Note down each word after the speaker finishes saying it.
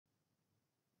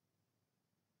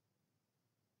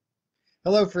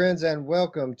Hello, friends, and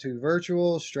welcome to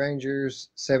Virtual Strangers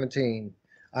 17.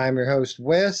 I am your host,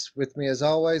 Wes. With me, as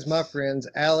always, my friends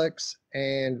Alex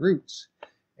and Roots.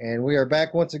 And we are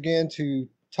back once again to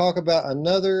talk about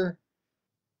another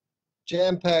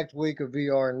jam packed week of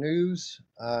VR news,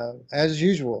 as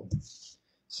usual.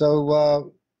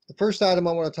 So, the first item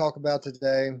I want to talk about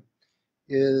today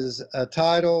is a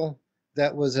title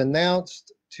that was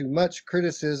announced to much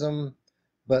criticism,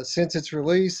 but since its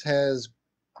release has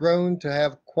grown to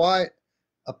have quite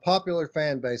a popular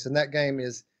fan base, and that game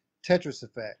is Tetris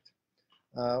Effect.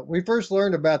 We first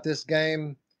learned about this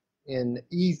game in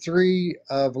E3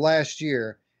 of last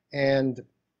year, and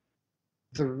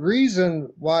the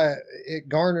reason why it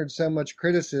garnered so much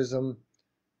criticism,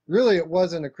 really it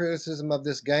wasn't a criticism of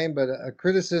this game, but a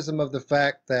criticism of the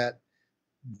fact that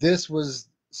this was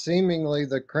seemingly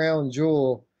the crown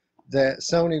jewel that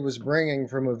Sony was bringing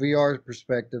from a VR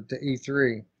perspective to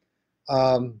E3.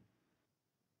 Um,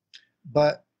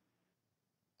 but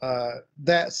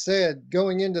that said,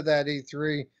 going into that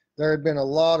E3, there had been a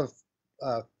lot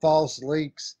of false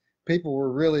leaks. People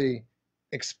were really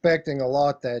expecting a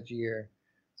lot that year.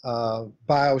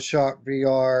 Bioshock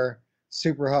VR,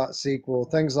 Super Hot sequel,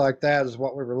 things like that is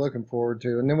what we were looking forward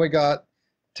to. And then we got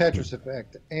Tetris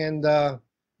Effect, and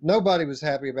nobody was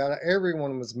happy about it.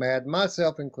 Everyone was mad,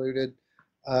 myself included.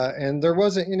 And there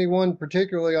wasn't anyone,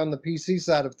 particularly on the PC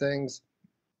side of things,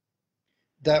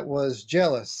 that was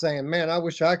jealous, saying, "Man, I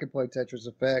wish I could play Tetris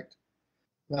Effect."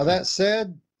 Now, that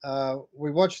said,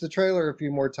 we watched the trailer a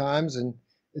few more times, and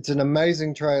it's an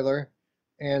amazing trailer.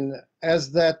 And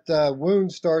as that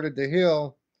wound started to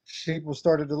heal, people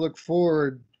started to look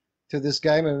forward to this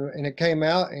game, and it came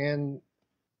out, and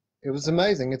it was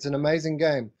amazing. It's an amazing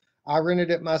game. I rented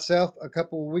it myself a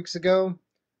couple of weeks ago,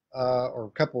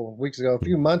 a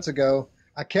few months ago.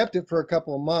 I kept it for a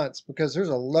couple of months because there's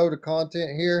a load of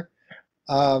content here.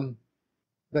 Um,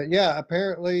 but yeah,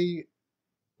 apparently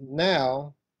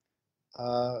now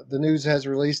the news has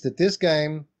released that this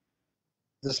game,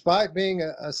 despite being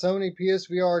a Sony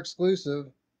PSVR exclusive,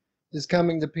 is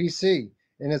coming to PC,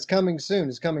 and it's coming soon.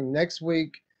 It's coming next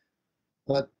week.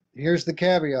 But here's the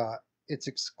caveat: it's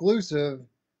exclusive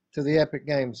to the Epic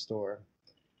Games Store.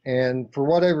 And for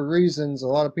whatever reasons, a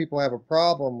lot of people have a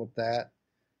problem with that.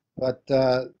 But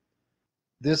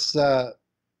this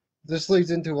this leads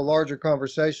into a larger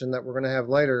conversation that we're going to have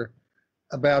later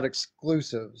about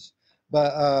exclusives.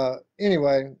 But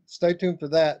anyway, stay tuned for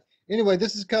that. Anyway,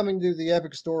 this is coming to the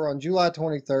Epic Store on July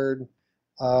 23rd.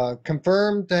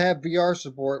 Confirmed to have VR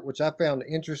support, which I found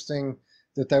interesting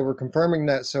that they were confirming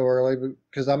that so early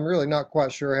because I'm really not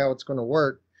quite sure how it's going to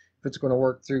work. If it's going to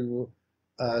work through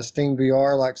Steam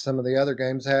VR like some of the other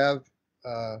games have.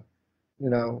 Uh, you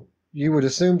know, you would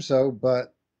assume so,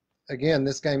 but again,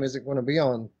 this game isn't going to be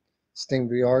on Steam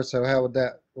VR, so how would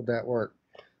that work?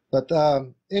 But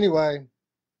anyway,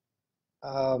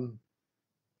 um,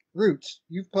 Roots,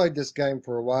 you've played this game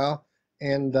for a while,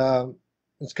 and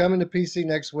it's coming to PC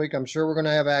next week. I'm sure we're going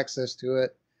to have access to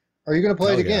it. Are you going to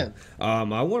play it Oh yeah. again?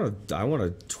 I want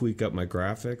to tweak up my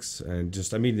graphics and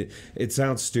just I mean it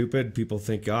sounds stupid. People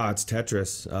think it's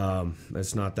Tetris.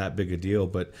 It's not that big a deal,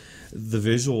 but the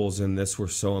visuals in this were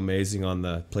so amazing on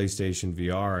the PlayStation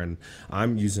VR, and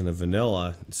I'm using a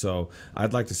vanilla, so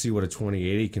I'd like to see what a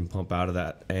 2080 can pump out of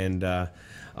that. And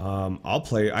I'll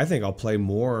play. I think I'll play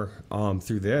more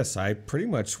through this. I pretty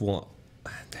much won't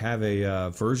have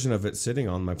a version of it sitting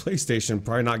on my PlayStation,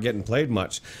 probably not getting played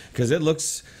much because it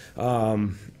looks.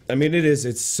 I mean,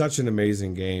 it's such an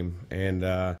amazing game, and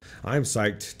I'm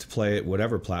psyched to play it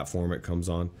whatever platform it comes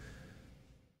on.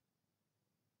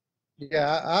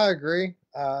 Yeah, I agree.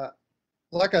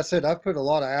 Like I said, I've put a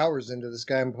lot of hours into this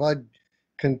game. Played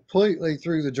completely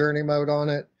through the journey mode on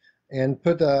it, and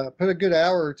put a good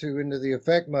hour or two into the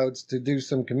effect modes to do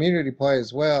some community play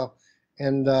as well.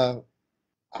 And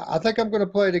I think I'm going to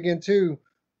play it again too,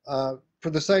 for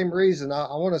the same reason.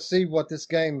 I want to see what this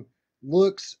game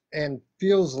looks and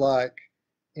feels like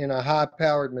in a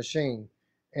high-powered machine,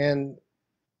 and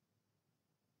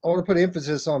I want to put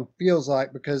emphasis on feels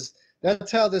like because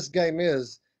that's how this game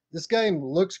is. This game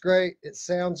looks great, it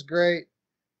sounds great,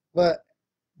 but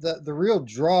the real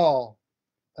draw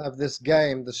of this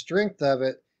game, the strength of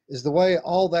it, is the way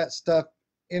all that stuff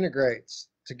integrates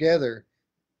together.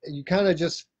 You kind of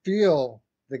just feel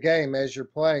the game as you're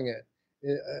playing it.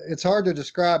 It's hard to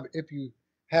describe if you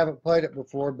haven't played it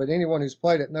before, but anyone who's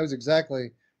played it knows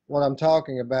exactly what I'm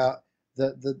talking about.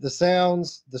 The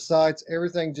sounds, the sights,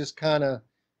 everything just kind of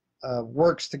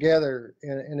works together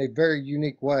in a very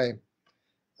unique way.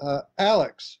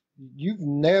 Alex, you've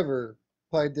never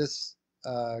played this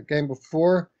game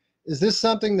before. Is this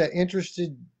something that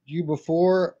interested you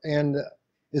before, and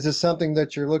is this something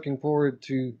that you're looking forward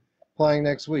to playing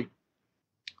next week?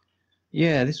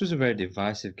 Yeah, this was a very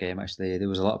divisive game actually. There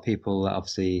was a lot of people that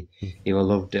obviously either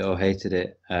loved it or hated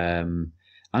it.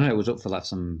 I know it was up for like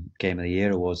some Game of the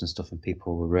Year awards and stuff, and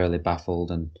people were really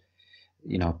baffled and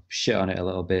shit on it a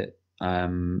little bit.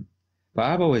 But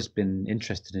I've always been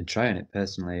interested in trying it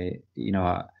personally.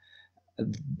 Not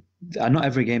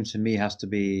every game to me has to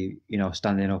be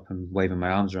standing up and waving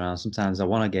my arms around. Sometimes I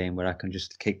want a game where I can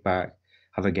just kick back,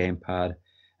 have a gamepad,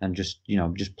 and just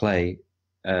play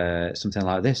something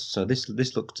like this. So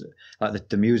this looked like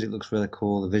the music looks really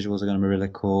cool. The visuals are going to be really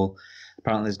cool.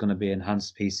 Apparently, there's going to be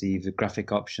enhanced PC the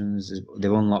graphic options.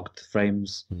 They've unlocked the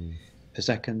frames per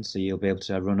second, so you'll be able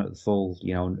to run at the full,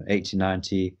 80,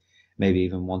 90, maybe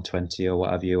even 120 or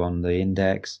whatever you on the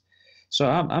index. So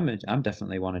I'm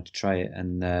definitely wanting to try it,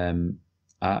 and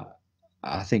I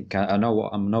think I know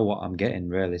what I'm getting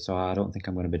really. So I don't think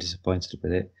I'm going to be disappointed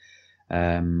with it.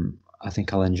 I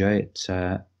think I'll enjoy it.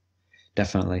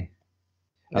 Definitely.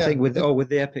 Yeah. I think with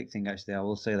the Epic thing, actually, I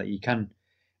will say that you can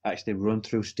actually run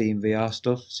through Steam VR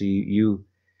stuff. So you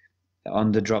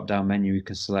on the drop down menu, you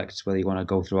can select whether you want to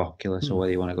go through Oculus or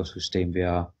whether you want to go through Steam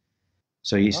VR.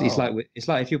 So it's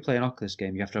like if you play an Oculus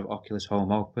game, you have to have Oculus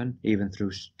Home open, even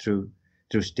through Steam.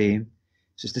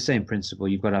 So it's the same principle.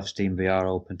 You've got to have Steam VR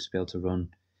open to be able to run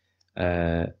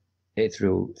it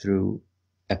through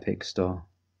Epic Store.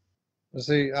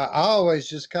 See, I always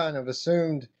just kind of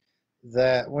assumed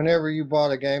that whenever you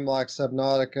bought a game like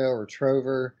Subnautica or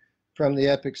Trover from the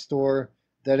Epic Store,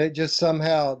 that it just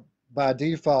somehow by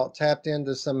default tapped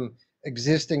into some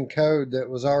existing code that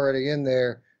was already in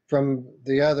there from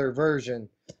the other version.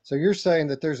 So you're saying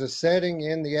that there's a setting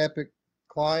in the Epic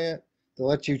client to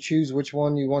let you choose which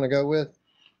one you want to go with?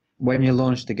 When you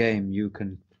launch the game, you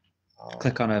can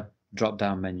click on a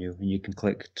drop-down menu and you can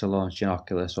click to launch in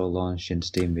Oculus or launch in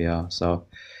Steam VR. So,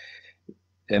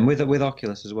 and with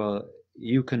Oculus as well,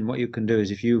 what you can do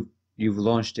is if you've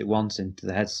launched it once into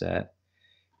the headset,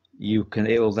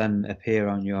 it will then appear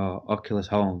on your Oculus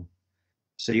Home.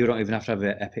 So you don't even have to have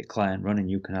an Epic client running.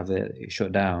 You can have it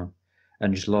shut down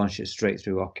and just launch it straight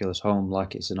through Oculus Home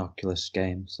like it's an Oculus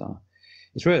game. So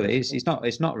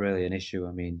it's not really an issue.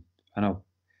 I mean, I know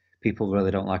people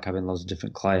really don't like having lots of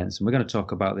different clients, and we're going to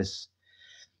talk about this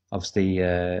obviously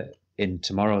in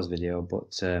tomorrow's video.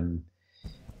 But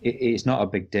it's not a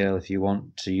big deal if you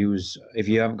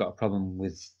haven't got a problem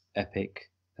with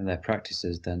Epic and their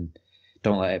practices, then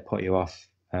don't let it put you off.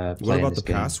 What about the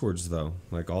passwords though?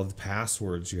 Like all the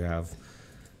passwords you have.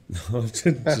 No,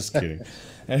 just kidding.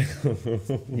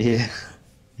 Yeah.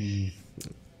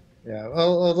 Yeah.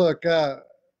 Well, look, I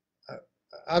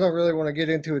don't really want to get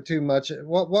into it too much.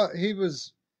 What he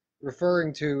was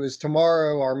referring to is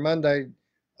tomorrow, our Monday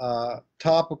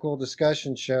topical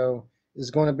discussion show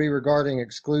is going to be regarding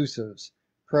exclusives,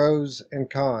 pros and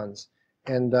cons.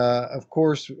 And of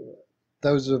course,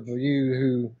 those of you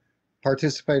who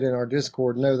participate in our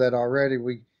Discord know that already.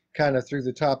 We kind of threw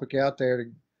the topic out there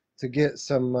to get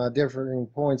some differing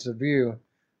points of view.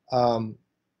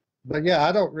 But yeah,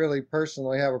 I don't really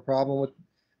personally have a problem with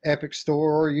Epic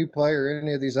Store or Uplay or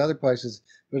any of these other places.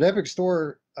 But Epic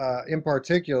Store in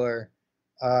particular,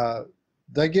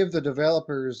 they give the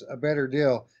developers a better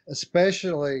deal,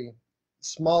 especially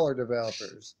smaller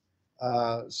developers.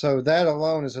 So that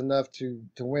alone is enough to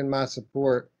win my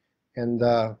support. And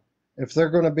if they're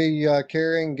going to be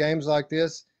carrying games like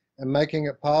this and making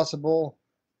it possible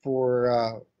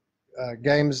for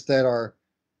games that are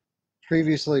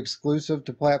previously exclusive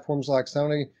to platforms like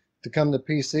Sony to come to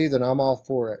PC, then I'm all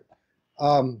for it.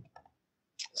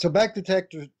 So back to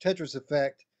Tetris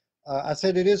Effect. I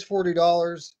said it is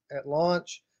 $40 at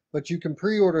launch, but you can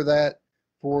pre-order that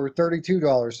for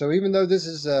 $32. So even though this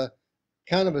is a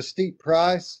kind of a steep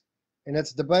price, and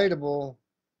it's debatable,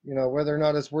 whether or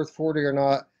not it's worth 40 or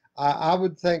not, I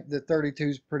would think that 32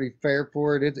 is pretty fair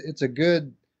for it. It's a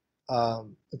good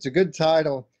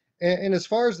title. And as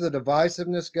far as the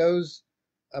divisiveness goes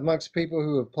amongst people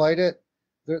who have played it,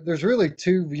 there's really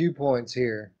two viewpoints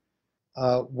here.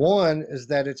 One is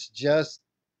that it's just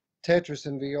Tetris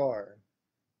in VR,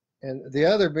 and the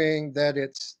other being that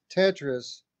it's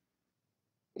Tetris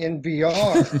in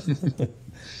VR.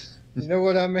 You know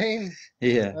what I mean?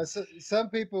 Yeah. Some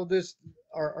people just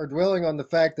are dwelling on the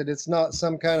fact that it's not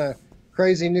some kind of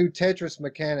crazy new Tetris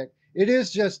mechanic. It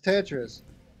is just Tetris,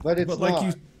 but it's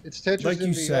not. It's Tetris like you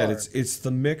VR. said, it's the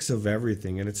mix of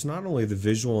everything, and it's not only the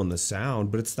visual and the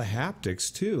sound, but it's the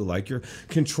haptics too. Like your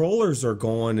controllers are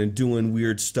going and doing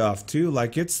weird stuff too.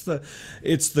 Like it's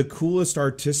the coolest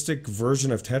artistic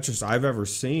version of Tetris I've ever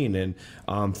seen, and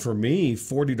for me,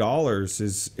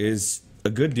 $40 is a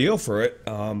good deal for it.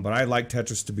 But I like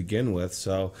Tetris to begin with,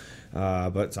 so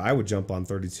but I would jump on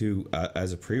 32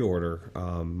 as a pre-order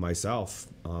myself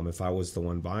if I was the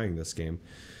one buying this game.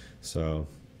 So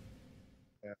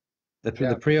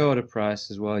The pre-order price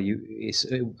as well.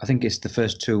 I think it's the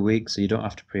first 2 weeks, so you don't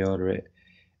have to pre-order it.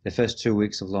 The first 2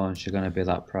 weeks of launch are going to be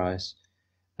that price.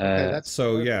 Okay, that's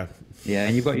so perfect. Yeah,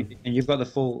 and you've got the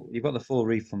full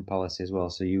refund policy as well.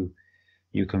 So you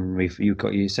can you've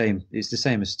got your same. It's the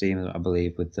same as Steam, I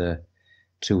believe, with the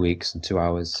 2 weeks and 2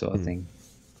 hours sort of thing.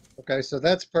 Okay, so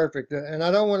that's perfect. And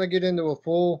I don't want to get into a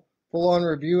full-on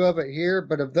review of it here,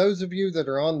 but of those of you that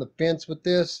are on the fence with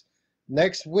this,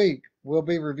 next week we'll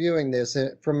be reviewing this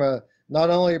from a not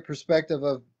only a perspective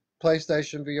of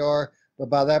PlayStation VR, but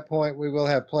by that point we will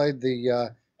have played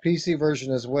the PC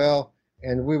version as well,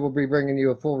 and we will be bringing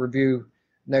you a full review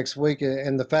next week.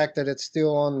 And the fact that it's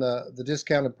still on the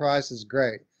discounted price is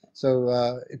great.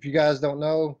 So if you guys don't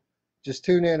know, just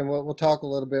tune in and we'll talk a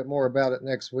little bit more about it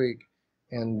next week,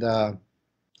 and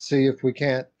see if we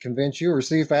can't convince you, or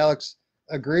see if Alex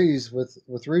agrees with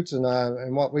Ruuts and I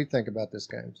and what we think about this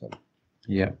game. So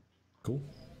yeah, cool.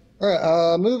 All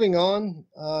right, moving on.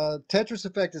 Tetris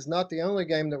Effect is not the only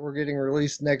game that we're getting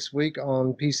released next week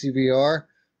on PC VR,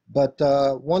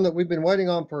 but one that we've been waiting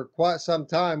on for quite some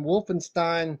time.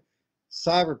 Wolfenstein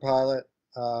Cyberpilot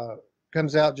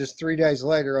comes out just 3 days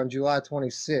later on July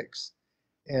 26th,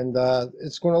 and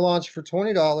it's going to launch for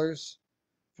 $20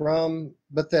 from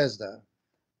Bethesda.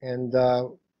 And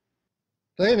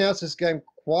they announced this game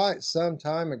quite some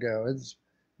time ago. It's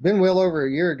been well over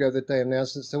a year ago that they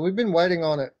announced it, so we've been waiting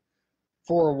on it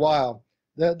for a while.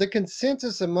 The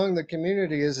consensus among the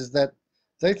community is that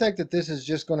they think that this is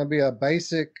just going to be a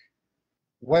basic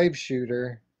wave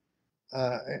shooter.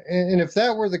 And if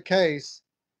that were the case,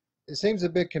 it seems a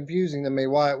bit confusing to me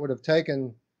why it would have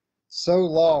taken so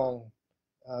long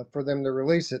for them to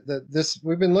release it.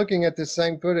 We've been looking at this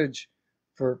same footage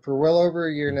for well over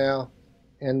a year now,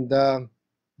 and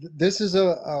this is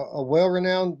a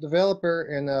well-renowned developer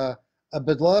and a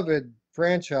beloved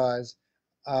franchise.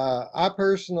 I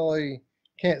personally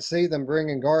can't see them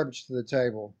bringing garbage to the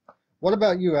table. What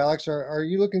about you, Alex? Are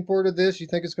you looking forward to this? You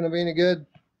think it's going to be any good?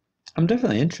 I'm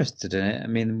definitely interested in it. I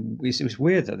mean, it's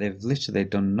weird that they've literally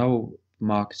done no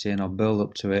marketing or build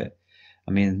up to it.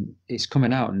 I mean, it's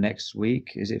coming out next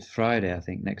week. Is it Friday? I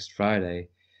think next Friday.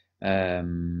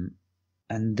 And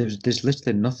there's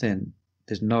literally nothing.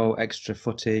 There's no extra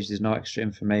footage. There's no extra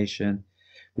information.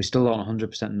 We still don't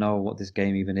 100% know what this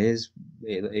game even is.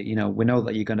 We know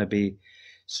that you're going to be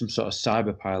some sort of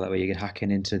cyber pilot where you're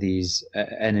hacking into these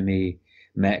enemy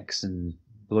mechs and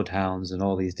bloodhounds and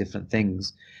all these different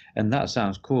things, and that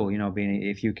sounds cool. Being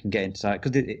if you can get inside,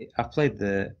 because I've played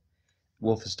the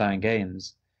Wolfenstein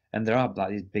games, and there are like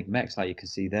these big mechs like you can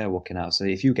see there walking out. So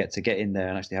if you get in there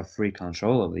and actually have free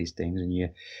control of these things, and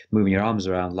you're moving your arms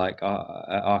around like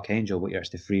Archangel, but you're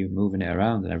actually free moving it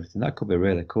around and everything, that could be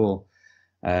really cool.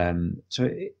 So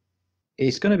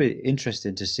it's going to be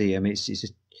interesting to see. I mean,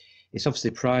 it's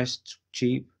obviously priced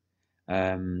cheap.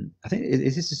 I think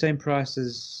is this the same price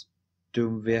as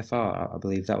Doom VFR? I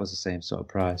believe that was the same sort of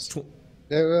price.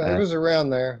 It was around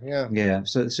there, yeah. Yeah,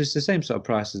 so it's just the same sort of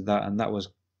price as that, and that was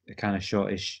a kind of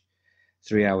shortish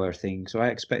 3 hour thing. So I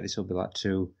expect this will be like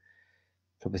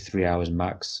probably 3 hours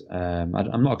max. I'm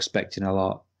not expecting a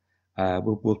lot.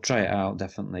 We'll try it out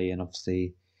definitely, and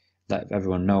obviously let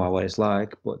everyone know what it's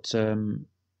like. But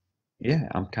yeah,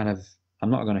 I'm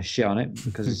not going to shit on it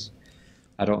because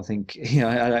I don't think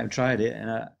I haven't tried it,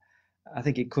 and I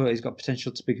think it's got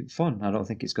potential to be fun. I don't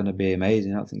think it's going to be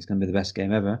amazing. I don't think it's going to be the best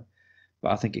game ever,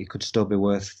 but I think it could still be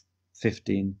worth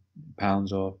 £15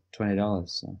 or $20.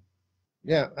 So.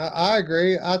 Yeah, I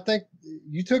agree. I think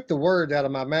you took the word out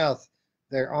of my mouth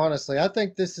there, honestly. I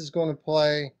think this is going to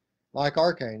play like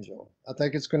Archangel. I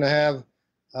think it's going to have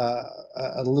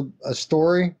a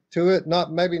story to it.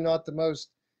 Maybe not the most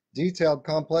detailed,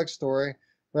 complex story,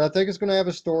 but I think it's going to have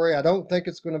a story. I don't think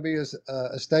it's going to be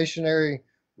a stationary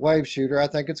wave shooter. I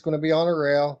think it's going to be on a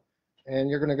rail, and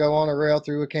you're going to go on a rail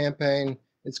through a campaign.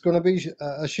 It's going to be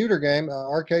a shooter game, an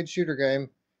arcade shooter game,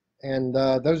 and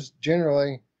those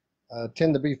generally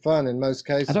tend to be fun in most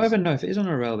cases. I don't even know if it is on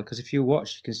a rail, because if you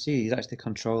watch, you can see he's actually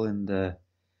controlling that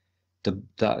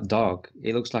dog.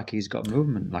 It looks like he's got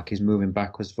movement, like he's moving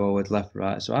backwards, forward, left,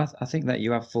 right. So I think that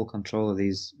you have full control of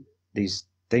these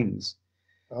things.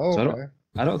 Oh, so okay.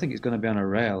 I don't think it's going to be on a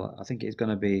rail. I think it's going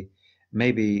to be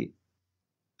maybe.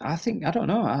 I don't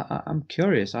know. I'm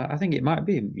curious. I think it might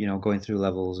be going through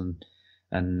levels and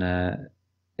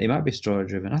it might be story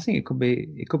driven. I think it could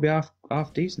be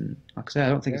half decent. Like I say, I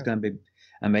don't think it's going to be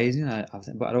amazing. I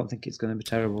think, but I don't think it's going to be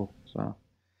terrible. So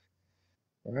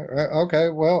Right. Okay.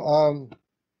 Well,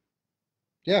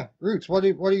 yeah, Roots. What do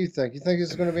you think? You think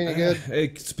this is going to be any good?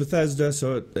 It's Bethesda,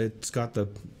 so it's got the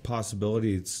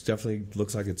possibility. It's definitely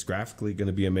looks like it's graphically going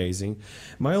to be amazing.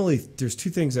 There's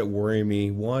two things that worry me.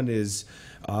 One is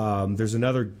there's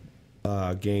another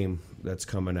game that's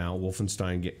coming out,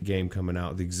 Wolfenstein game coming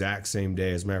out the exact same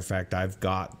day. As a matter of fact, I've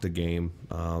got the game.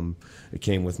 It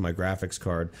came with my graphics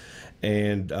card,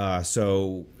 and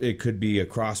so it could be a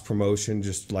cross promotion,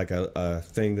 just like a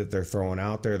thing that they're throwing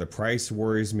out there. The price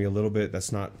worries me a little bit.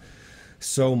 That's not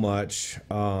so much.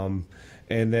 And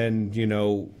then,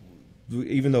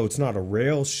 even though it's not a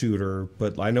rail shooter,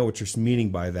 but I know what you're meaning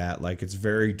by that. Like, it's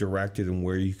very directed in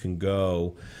where you can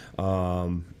go.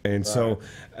 And so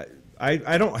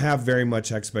I don't have very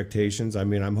much expectations. I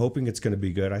mean, I'm hoping it's going to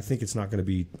be good. I think it's not going to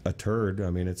be a turd. I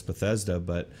mean, it's Bethesda,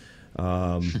 but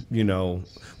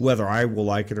whether I will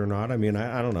like it or not, I mean,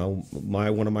 I don't know.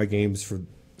 One of my games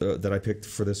that I picked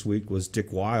for this week was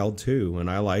Dick Wild too, and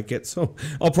I like it, so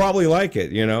I'll probably like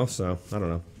it. So I don't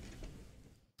know.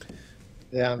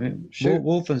 Yeah, I mean, sure.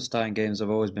 Wolfenstein games have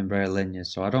always been very linear,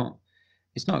 so I don't.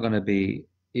 It's not going to be.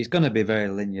 It's going to be very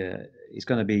linear. It's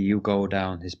going to be you go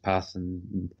down his path,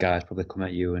 and guys probably come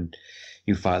at you, and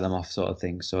you fight them off, sort of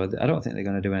thing. So I don't think they're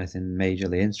going to do anything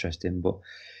majorly interesting. But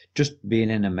just being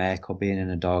in a mech or being in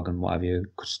a dog and what have you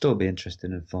could still be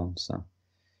interesting and fun. So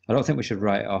I don't think we should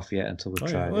write it off yet until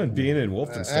we've tried Well, it. and being in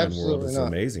Wolfenstein world Absolutely is not.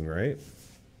 amazing, right?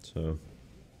 So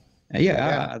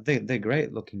Yeah, they're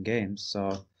great looking games.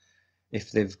 So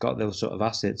if they've got those sort of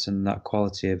assets and that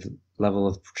quality of level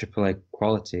of AAA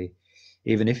quality,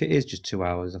 even if it is just 2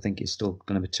 hours, I think it's still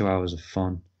going to be 2 hours of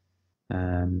fun.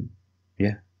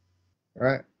 Yeah,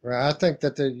 Right. Right. I think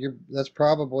that that's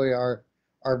probably our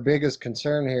biggest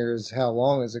concern here is how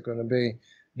long is it going to be?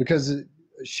 Because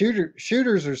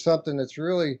shooters are something that's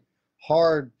really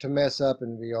hard to mess up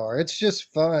in VR. It's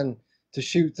just fun to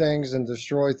shoot things and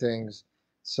destroy things.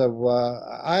 So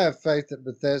I have faith that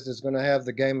Bethesda is going to have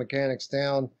the game mechanics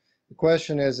down. The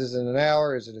question is it an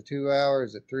hour? Is it a 2 hour?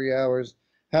 Is it 3 hours?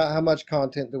 How much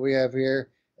content do we have here?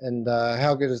 And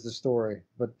how good is the story?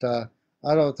 But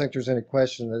I don't think there's any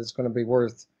question that it's going to be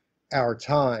worth our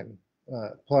time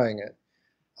playing it.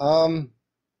 Um,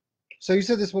 so you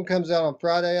said this one comes out on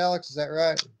Friday, Alex? Is that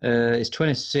right? it's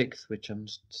 26th, which I'm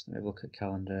just going to look at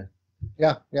calendar.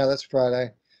 Yeah, that's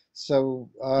Friday. So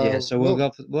Yeah, so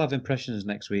we'll have impressions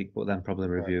next week, but then probably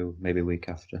review maybe week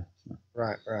after. So.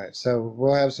 right. So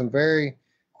we'll have some very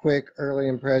quick early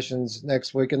impressions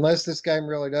next week, unless this game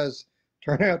really does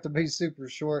turn out to be super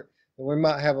short. And we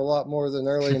might have a lot more than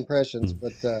early impressions.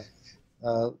 But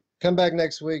come back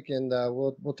next week, and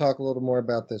we'll talk a little more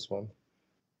about this one.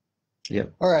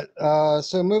 Yep. All right.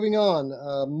 So moving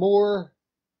on, more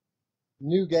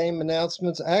new game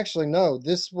announcements. Actually, no,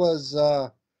 this was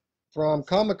from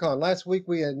Comic-Con. Last week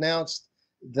we announced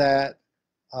that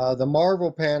the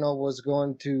Marvel panel was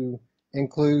going to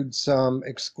include some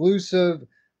exclusive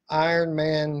Iron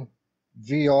Man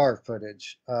VR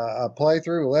footage, a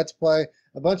playthrough, a let's play,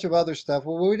 a bunch of other stuff.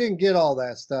 Well, we didn't get all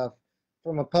that stuff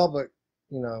from a public,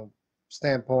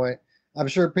 standpoint. I'm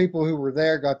sure people who were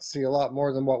there got to see a lot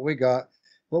more than what we got.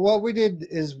 But what we did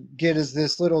get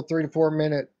this little 3 to 4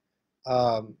 minute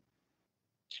um,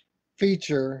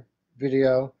 feature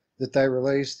video that they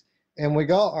released, and we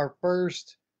got our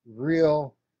first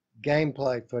real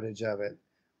gameplay footage of it,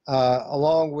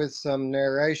 along with some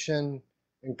narration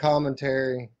and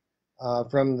commentary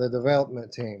from the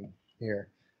development team here.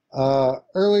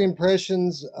 Early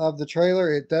impressions of the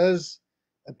trailer, it does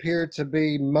appear to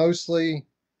be mostly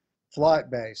flight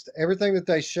based. Everything that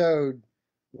they showed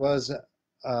was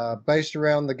based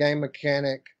around the game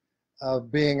mechanic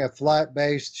of being a flight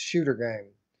based shooter game.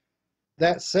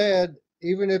 That said,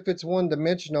 even if it's one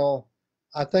dimensional,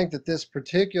 I think that this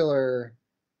particular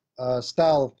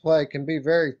style of play can be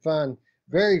very fun,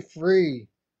 very free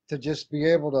to just be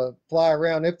able to fly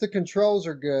around. If the controls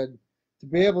are good, to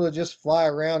be able to just fly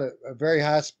around at very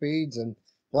high speeds and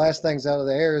blast things out of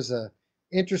the air is a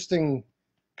interesting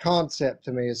concept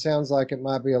to me. It sounds like it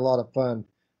might be a lot of fun.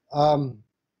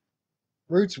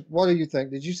 Roots, what do you think?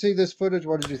 Did you see this footage?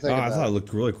 What did you think I about thought it it?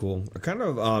 looked really cool. Kind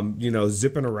of,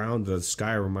 zipping around the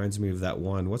sky reminds me of that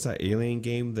one. What's that alien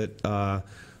game that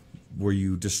where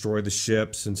you destroy the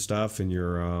ships and stuff, and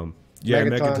you're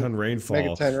Megaton Rainfall.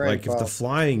 Megaton Like, if the Rainfall.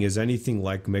 flying is anything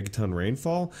like Megaton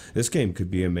Rainfall, this game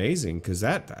could be amazing, because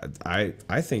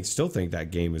still think that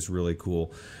game is really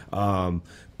cool.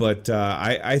 But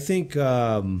I think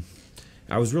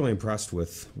I was really impressed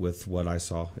with what I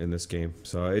saw in this game.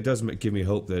 So it does give me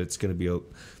hope that it's going to be a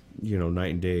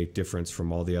night and day difference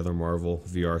from all the other Marvel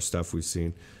VR stuff we've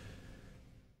seen.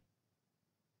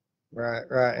 Right,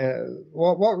 right. And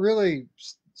what really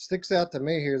sticks out to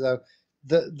me here, though,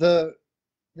 the the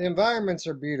the environments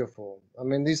are beautiful. I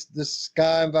mean, this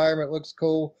sky environment looks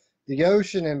cool. The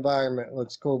ocean environment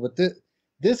looks cool. But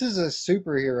this is a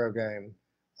superhero game.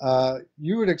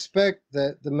 You would expect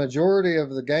that the majority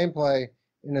of the gameplay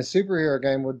in a superhero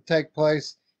game would take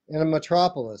place in a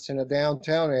metropolis, in a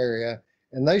downtown area,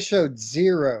 and they showed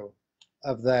zero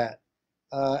of that.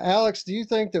 Alex, do you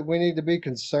think that we need to be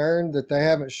concerned that they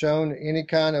haven't shown any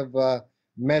kind of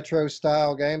metro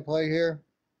style gameplay here?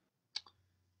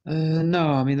 No,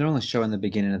 I mean they're only showing the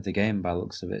beginning of the game by the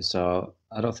looks of it, so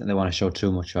I don't think they want to show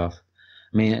too much off.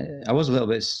 I mean, I was a little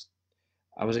bit,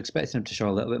 I was expecting them to show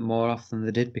a little bit more off than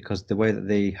they did because the way that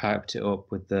they hyped it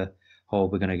up with the whole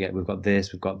we've got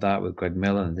this, we've got that with Greg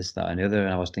Miller and this, that, and the other,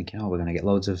 and I was thinking, oh, we're gonna get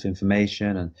loads of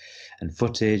information and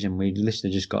footage, and we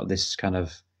literally just got this kind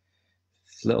of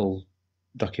little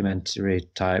documentary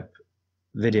type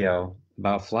video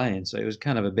about flying. So it was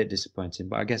kind of a bit disappointing,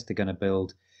 but I guess they're going to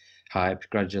build hype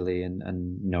gradually and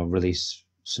release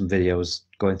some videos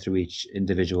going through each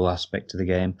individual aspect of the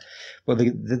game. But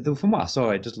from what I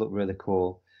saw, it does look really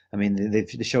cool. I mean, they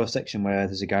show a section where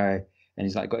there's a guy and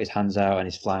he's like got his hands out and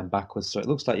he's flying backwards. So it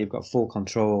looks like you've got full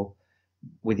control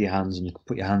with your hands and you can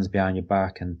put your hands behind your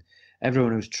back. And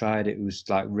everyone who's tried it, who's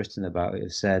like written about it,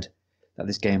 has said that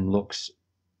this game looks,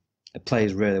 it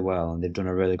plays really well and they've done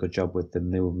a really good job with the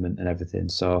movement and everything.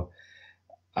 So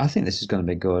I think this is going to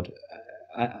be good.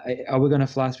 Are we going to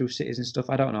fly through cities and stuff?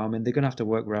 I don't know. I mean, they're going to have to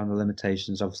work around the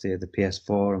limitations, obviously, of the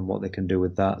PS4 and what they can do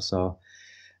with that. So,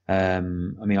 I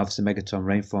mean, obviously, Megaton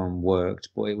Rainform worked,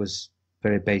 but it was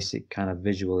very basic kind of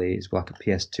visually. It's like a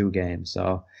PS2 game.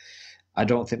 So, I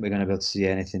don't think we're going to be able to see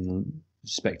anything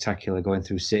spectacular going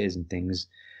through cities and things.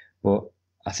 But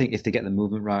I think if they get the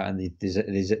movement right and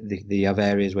they have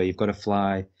areas where you've got to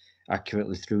fly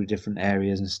accurately through different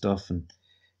areas and stuff, and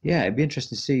yeah, it'd be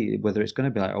interesting to see whether it's going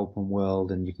to be like open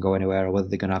world and you can go anywhere, or whether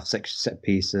they're going to have set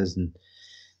pieces. And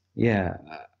yeah,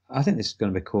 I think this is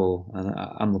going to be cool, and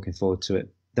I'm looking forward to it.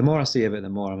 The more I see of it, the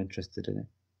more I'm interested in it.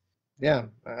 Yeah,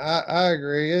 I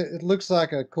agree. It looks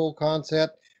like a cool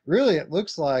concept. Really, it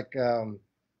looks like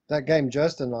that game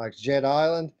Justin likes, Jet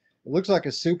Island. It looks like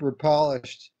a super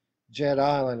polished Jet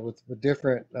Island with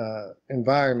different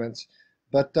environments,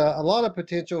 but a lot of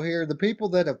potential here. The people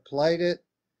that have played it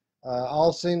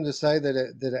all seem to say that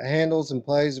it handles and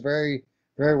plays very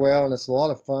well, and it's a lot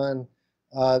of fun.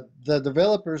 The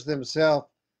developers themselves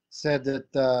said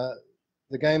that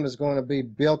the game is going to be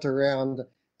built around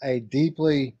a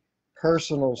deeply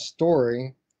personal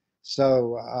story.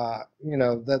 So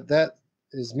that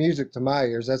is music to my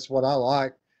ears. That's what I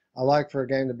like. I like for a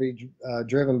game to be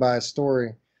driven by a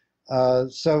story.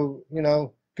 So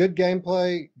good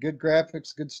gameplay, good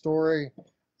graphics, good story.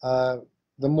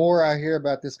 The more I hear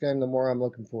about this game, the more I'm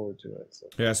looking forward to it. So.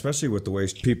 Yeah, especially with the way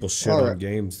people shit All on right.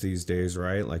 games these days,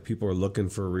 right? Like people are looking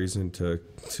for a reason to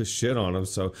shit on them.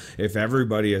 So if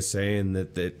everybody is saying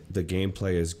that the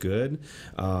gameplay is good,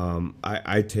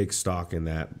 I take stock in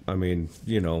that. I mean,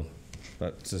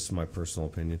 that's just my personal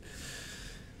opinion.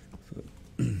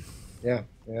 Yeah,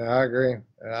 I agree.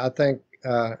 I think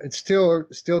it's still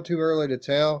too early to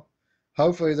tell.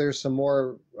 Hopefully, there's some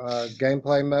more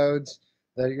gameplay modes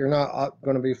that you're not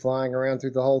going to be flying around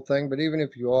through the whole thing. But even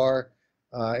if you are,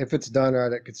 if it's done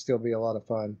right, it could still be a lot of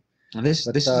fun. And this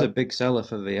But this is a big seller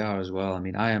for VR as well. I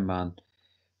mean, Iron Man,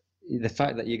 the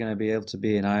fact that you're going to be able to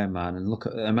be an Iron Man and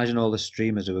imagine all the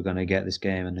streamers who are going to get this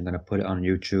game and they're going to put it on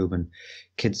YouTube and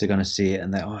kids are going to see it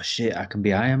and they're, oh shit, I can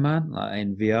be Iron Man like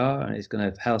in VR, and it's going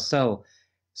to sell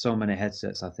so many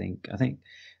headsets. I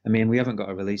mean, we haven't got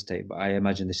a release date, but I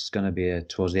imagine this is going to be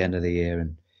towards the end of the year,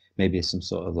 and maybe some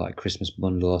sort of like Christmas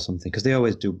bundle or something, because they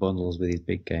always do bundles with these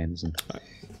big games. And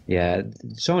yeah,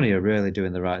 Sony are really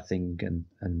doing the right thing,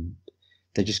 and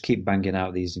they just keep banging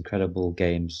out these incredible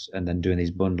games and then doing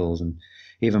these bundles. And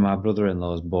even my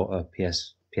brother-in-law's bought a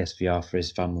PSVR for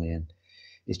his family, and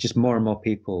it's just more and more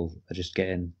people are just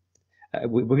getting.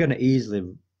 We're going to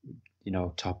easily,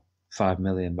 top 5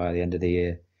 million by the end of the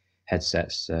year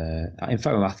headsets. In fact,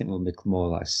 I think we'll be more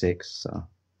like 6. So.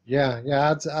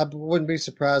 yeah, I wouldn't be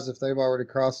surprised if they've already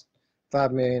crossed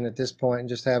 5 million at this point and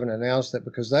just haven't announced it,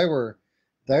 because they were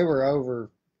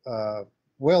over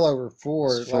well over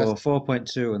 4 For last.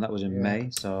 4.2, and that was in Yeah. May.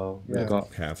 So Yeah. we've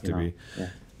got Have to be. Yeah.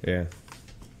 Yeah.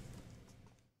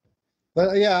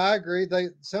 But yeah, I agree.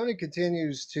 Sony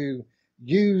continues to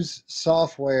use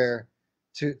software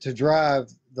to drive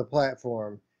the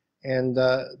platform, and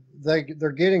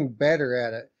they're getting better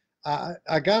at it.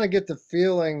 I kind of get the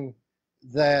feeling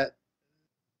that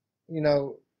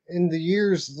in the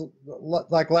years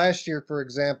like last year, for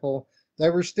example, they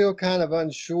were still kind of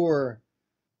unsure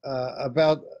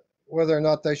about whether or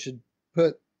not they should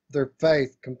put their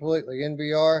faith completely in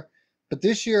VR. But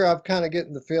this year, I'm kind of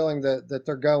getting the feeling that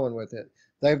they're going with it.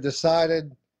 They've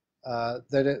decided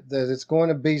that it's going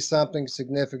to be something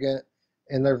significant,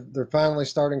 and they're finally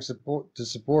starting to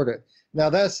support it. Now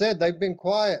that said, they've been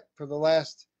quiet for the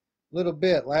last little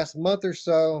bit, last month or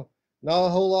so. Not a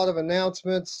whole lot of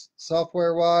announcements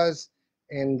software wise,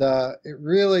 and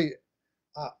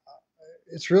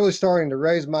it's really starting to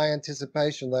raise my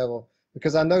anticipation level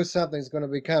because I know something's going to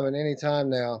be coming anytime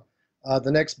now.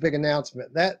 The next big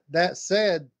announcement. That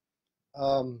said,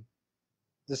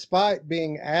 despite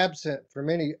being absent from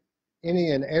any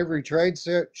and every trade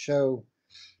show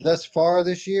thus far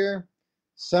this year,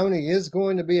 Sony is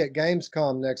going to be at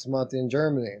Gamescom next month in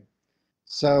Germany.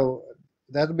 So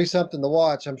that'll be something to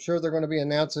watch. I'm sure they're going to be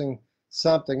announcing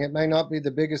something. It may not be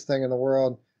the biggest thing in the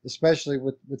world, especially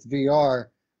with VR,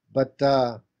 but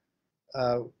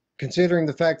considering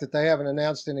the fact that they haven't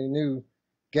announced any new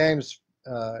games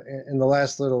in the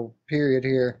last little period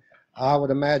here, I would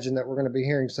imagine that we're going to be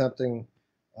hearing something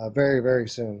very, very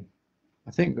soon.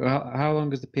 I think, how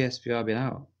long has the PSVR been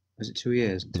out? Is it 2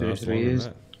 years? No, 3 years?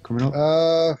 Coming up?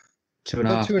 2.5.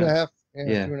 2.5.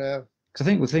 Yeah. 2.5. Because I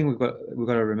think the thing we've got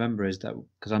to remember is that,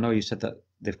 because I know you said that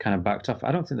they've kind of backed off.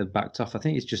 I don't think they've backed off. I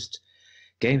think it's just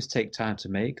games take time to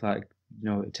make. Like,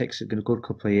 it takes a good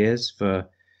couple of years for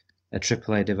a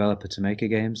AAA developer to make a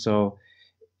game. So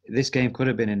this game could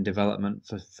have been in development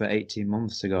for 18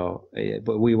 months ago,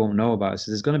 but we won't know about it.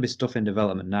 So there's going to be stuff in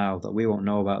development now that we won't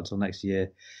know about until next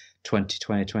year,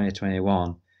 2020,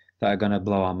 2021, that are going to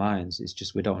blow our minds. It's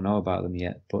just we don't know about them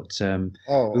yet. But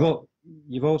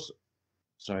you've also,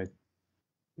 sorry.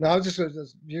 No, I was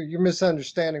just you're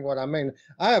misunderstanding what I mean.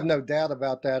 I have no doubt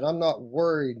about that. I'm not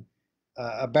worried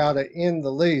about it in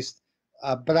the least.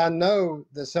 But I know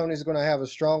that Sony's going to have a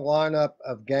strong lineup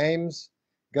of games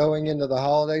going into the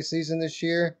holiday season this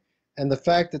year. And the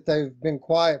fact that they've been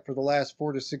quiet for the last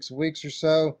 4 to 6 weeks or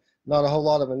so, not a whole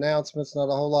lot of announcements, not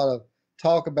a whole lot of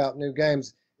talk about new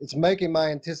games, it's making my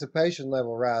anticipation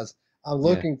level rise. I'm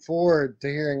looking forward to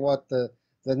hearing what the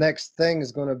next thing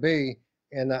is going to be.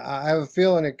 And I have a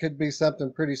feeling it could be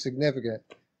something pretty significant.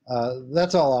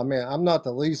 That's all I meant. I'm not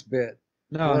the least bit.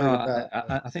 No,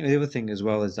 I think the other thing as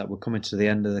well is that we're coming to the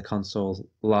end of the console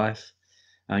life,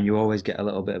 and you always get a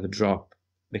little bit of a drop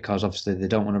because obviously they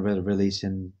don't want to really release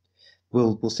in.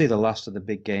 We'll see the last of the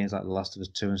big games like The Last of Us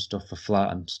 2 and stuff for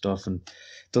flat and stuff, and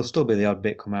there'll still be the odd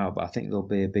bit come out, but I think there'll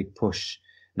be a big push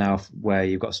now where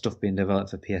you've got stuff being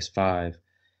developed for PS5,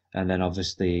 and then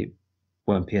obviously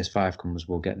when PS5 comes,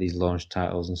 we'll get these launch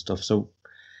titles and stuff. So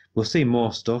we'll see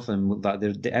more stuff, and like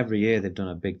every year they've done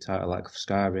a big title like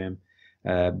Skyrim.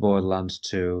 Borderlands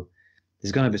 2.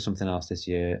 There's going to be something else this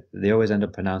year. They always end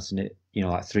up announcing it,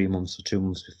 like 3 months or 2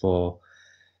 months before.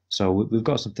 So we've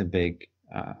got something big.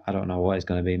 I don't know what it's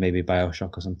going to be. Maybe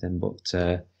Bioshock or something. But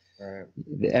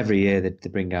every year they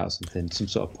bring out something, some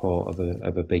sort of port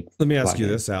of a big. Let me ask you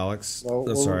this, Alex.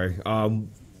 Sorry.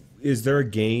 Is there a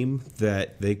game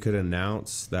that they could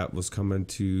announce that was coming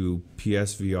to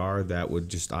PSVR that would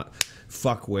just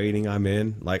fuck waiting? I'm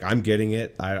in. Like, I'm getting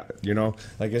it.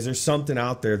 Like, is there something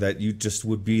out there that you just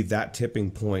would be that tipping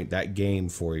point, that game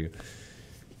for you?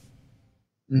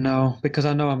 No, because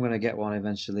I know I'm going to get one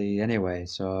eventually anyway.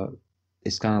 So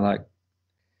it's kind of like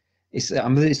it's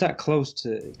that close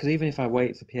to, because even if I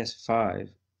wait for PS5,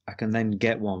 I can then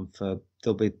get one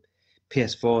there'll be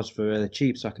PS4s for really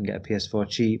cheap, so I can get a PS4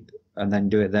 cheap and then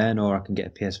do it then, or I can get a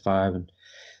PS5, and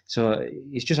so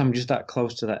I'm just that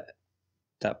close to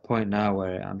that point now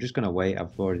where I'm just going to wait.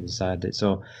 I've already decided it,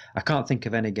 so I can't think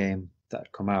of any game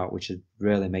that come out which would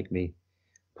really make me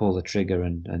pull the trigger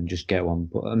and just get one.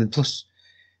 But I mean, plus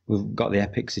we've got the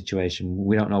Epic situation.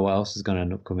 We don't know what else is going to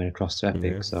end up coming across to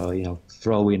Epic, so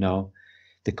for all we know,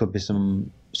 there could be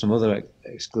some other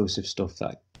exclusive stuff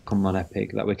that come on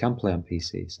Epic that we can play on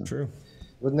PC. So. True.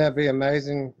 Wouldn't that be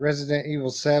amazing? Resident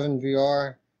Evil 7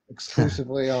 VR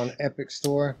exclusively on Epic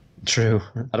Store. True.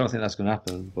 I don't think that's going to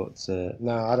happen, but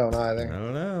no, I don't either. I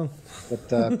don't know.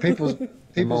 But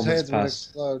people's heads would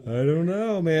explode. I don't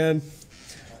know, man.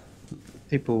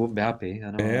 People wouldn't be happy.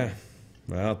 I know. Yeah.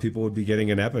 Well, people would be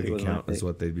getting an Epic account is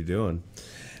what they'd be doing.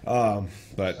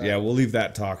 But yeah, we'll leave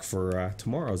that talk for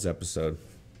tomorrow's episode.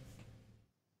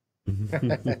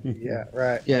 Yeah,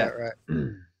 right. Yeah, right.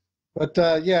 But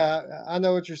I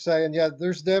know what you're saying. Yeah,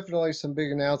 there's definitely some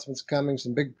big announcements coming,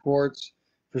 some big ports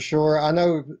for sure. I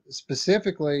know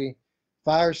specifically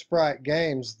Fire Sprite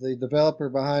Games, the developer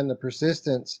behind the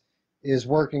Persistence, is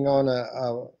working on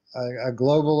a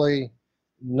globally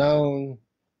known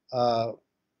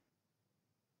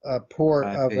a port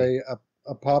of IP.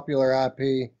 a popular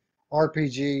IP,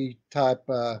 RPG type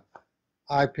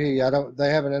IP. I don't. They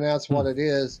haven't announced Hmm. what it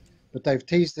is, but they've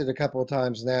teased it a couple of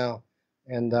times now.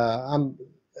 And I'm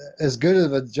as good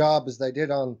of a job as they did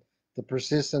on the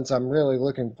Persistence. I'm really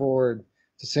looking forward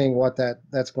to seeing what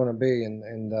that's going to be. And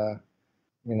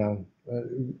you know,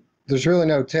 there's really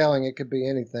no telling. It could be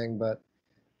anything, but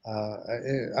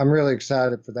I'm really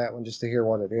excited for that one just to hear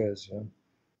what it is. You know?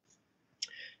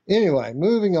 Anyway,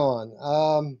 moving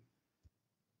on.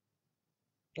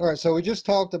 All right, so we just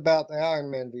talked about the Iron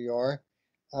Man VR.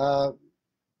 Uh,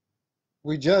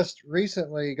 we just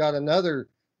recently got another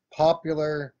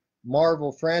popular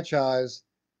Marvel franchise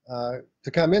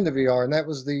to come into VR, and that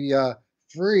was the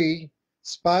free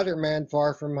Spider-Man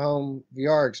Far From Home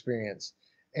VR experience.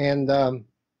 And there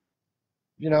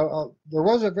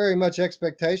wasn't very much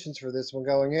expectations for this one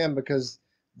going in because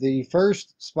the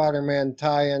first Spider-Man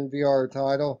tie-in VR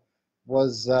title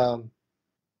was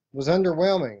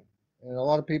underwhelming, and a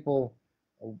lot of people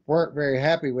weren't very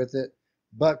happy with it.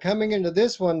 But coming into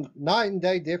this one, night and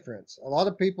day difference. A lot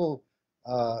of people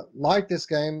like this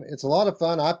game. It's a lot of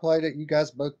fun. I played it. You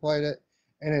guys both played it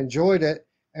and enjoyed it.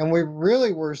 And we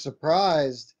really were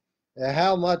surprised at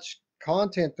how much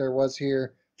content there was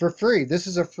here for free. This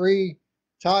is a free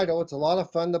title. It's a lot of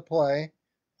fun to play.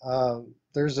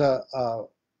 There's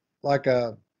like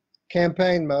a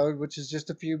campaign mode, which is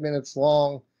just a few minutes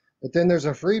long. But then there's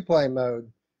a free play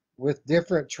mode with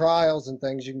different trials and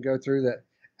things you can go through that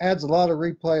adds a lot of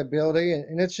replayability,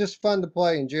 and it's just fun to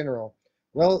play in general.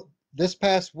 Well, this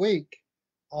past week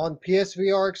on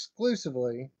PSVR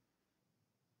exclusively,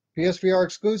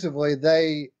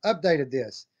 they updated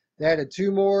this. They added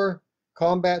 2 more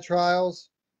combat trials,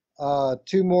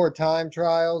 2 more time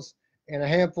trials, and a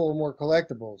handful more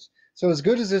collectibles. So as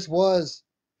good as this was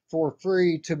for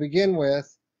free to begin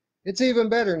with, it's even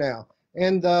better now.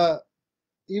 And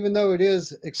even though it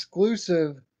is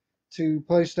exclusive to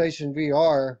PlayStation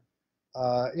VR,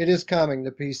 it is coming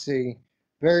to PC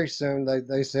very soon.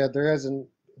 They said there isn't,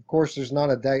 of course, there's not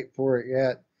a date for it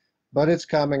yet, but it's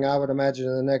coming. I would imagine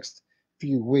in the next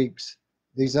few weeks,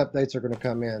 these updates are going to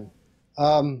come in.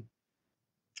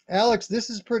 Alex, this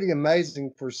is pretty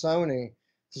amazing for Sony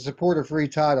to support a free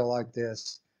title like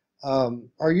this.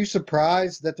 Are you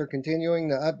surprised that they're continuing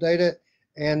to update it?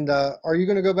 And are you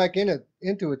going to go back into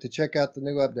it to check out the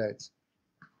new updates?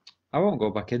 I won't go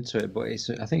back into it, but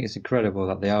I think it's incredible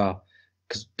that they are.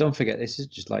 Because don't forget, this is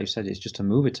just like you said, it's just a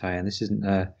movie tie-in. This isn't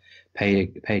a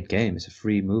paid game. It's a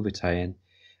free movie tie-in,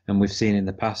 and we've seen in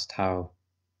the past how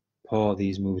poor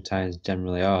these movie tie-ins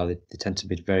generally are. They tend to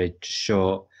be very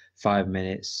short, 5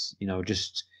 minutes.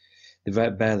 Just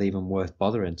they're barely even worth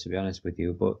bothering, to be honest with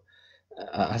you. But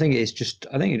I think it just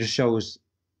shows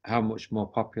how much more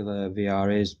popular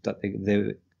VR is. That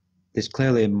there's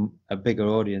clearly a bigger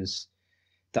audience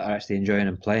that are actually enjoying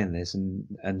and playing this, and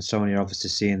Sony are obviously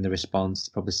seeing the response,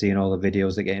 probably seeing all the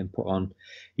videos that are getting put on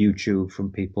YouTube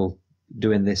from people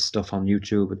doing this stuff on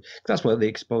YouTube. That's what the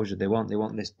exposure they want. They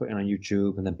want this put on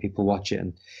YouTube, and then people watch it.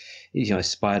 And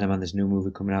Spider-Man, this new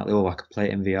movie coming out. I could play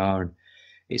it in VR, and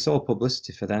it's all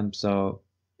publicity for them. So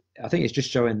I think it's just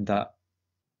showing that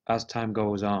as time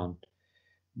goes on,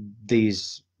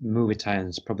 these movie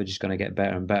tie-ins are probably just going to get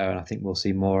better and better, and I think we'll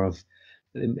see more of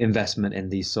investment in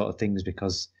these sort of things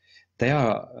because they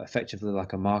are effectively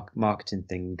like a marketing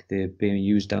thing. They're being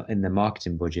used in the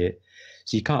marketing budget,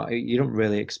 so you don't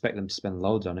really expect them to spend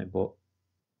loads on it, but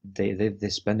they're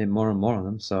spending more and more on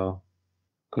them. So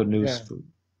good news.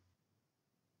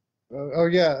 Yeah. Oh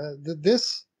yeah.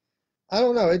 This, I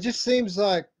don't know. It just seems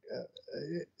like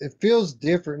it feels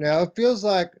different now. It feels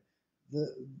like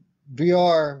the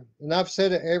VR, and I've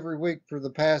said it every week for the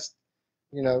past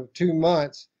 2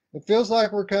 months. It feels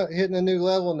like we're hitting a new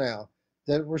level now,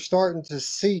 that we're starting to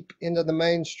seep into the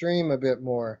mainstream a bit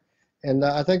more. And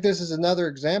I think this is another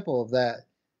example of that.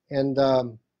 And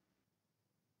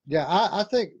yeah, I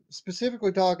think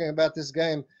specifically talking about this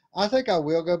game, I think I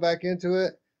will go back into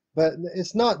it, but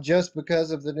it's not just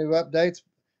because of the new updates.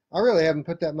 I really haven't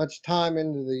put that much time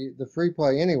into the free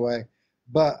play anyway,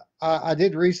 but I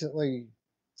did recently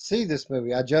see this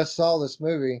movie. I just saw this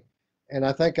movie, and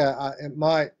I think it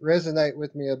might resonate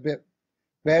with me a bit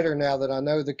better now that I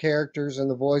know the characters and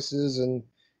the voices, and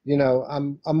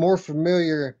I'm more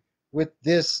familiar with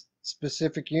this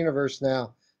specific universe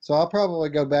now. So I'll probably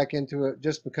go back into it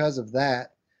just because of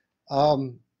that.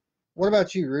 What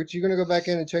about you, Roots? You gonna go back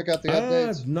in and check out the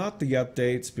updates? Not the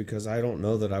updates because I don't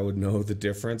know that I would know the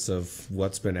difference of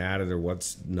what's been added or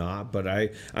what's not. But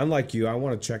I'm like you. I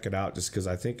want to check it out just because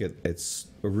I think it's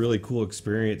a really cool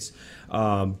experience.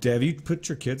 Have you put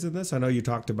your kids in this? I know you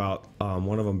talked about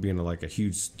one of them being like a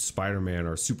huge Spider-Man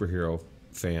or superhero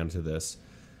fan to this.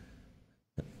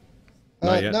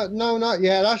 Not yet. No, no, not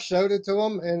yet. I showed it to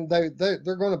them, and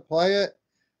they're going to play it.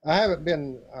 I haven't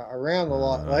been around a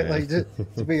lot lately. Yeah.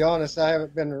 To be honest, I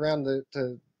haven't been around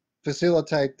to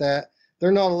facilitate that.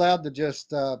 They're not allowed to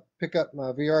just pick up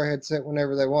my VR headset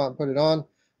whenever they want and put it on.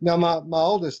 Now, my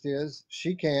oldest is.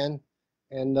 She can,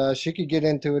 and she could get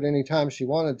into it anytime she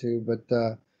wanted to. But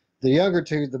the younger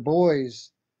two, the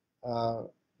boys, uh,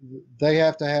 they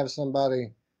have to have somebody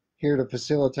here to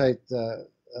facilitate the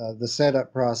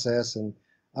setup process. And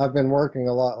I've been working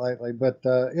a lot lately, but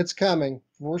it's coming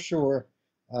for sure.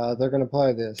 They're going to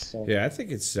play this. So. Yeah, I think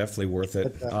it's definitely worth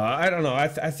it. But, I don't know. I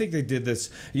think they did this.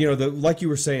 Like you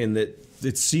were saying, that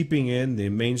it's seeping in the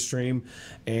mainstream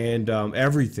and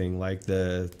everything, like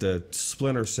the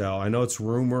Splinter Cell. I know it's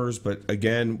rumors, but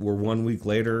again, we're 1 week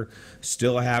later.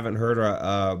 Still haven't heard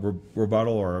a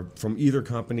rebuttal or from either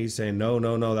company saying no,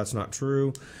 no, no, that's not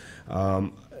true.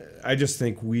 I just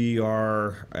think we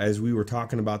are, as we were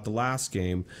talking about the last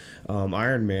game,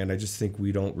 Iron Man, I just think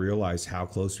we don't realize how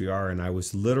close we are. And I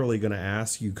was literally going to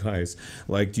ask you guys,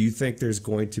 like, do you think there's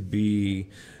going to be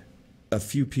a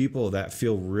few people that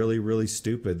feel really, really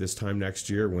stupid this time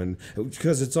next year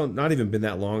because it's not even been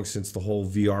that long since the whole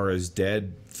VR is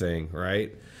dead thing,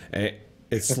 right? And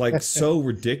it's like so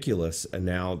ridiculous. And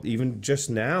now, even just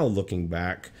now looking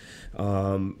back,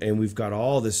 and we've got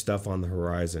all this stuff on the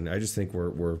horizon. I just think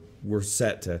we're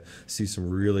set to see some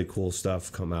really cool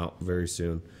stuff come out very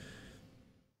soon.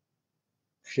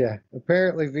 Yeah,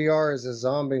 apparently VR is a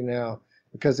zombie now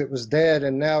because it was dead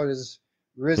and now it is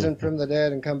risen from the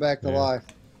dead and come back to Yeah. life.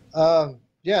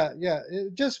 Yeah, yeah,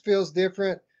 it just feels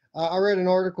different. I read an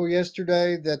article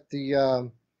yesterday that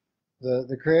the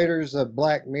creators of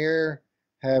Black Mirror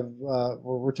have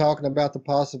were talking about the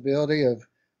possibility of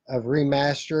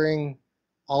remastering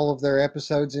all of their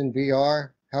episodes in VR.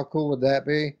 How cool would that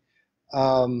be?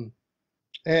 Um,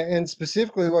 and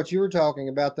specifically, what you were talking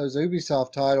about, those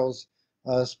Ubisoft titles,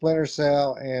 Splinter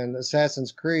Cell and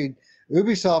Assassin's Creed.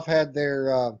 Ubisoft had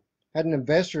had an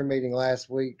investor meeting last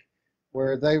week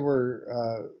where they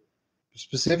were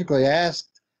specifically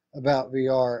asked about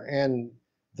VR, and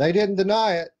they didn't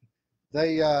deny it.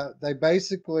 They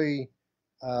basically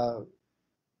uh,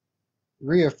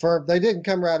 reaffirmed. They didn't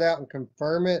come right out and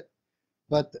confirm it,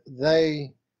 but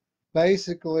they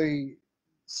basically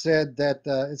said that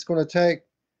it's going to take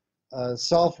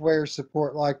software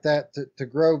support like that to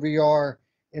grow VR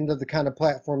into the kind of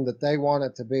platform that they want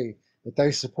it to be. That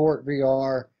they support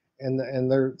VR and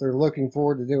they're looking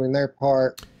forward to doing their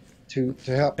part to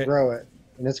help grow it.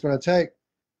 And it's going to take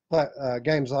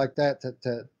games like that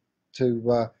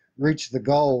to reach the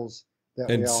goals that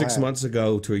we And all six have. months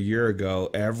ago to a year ago,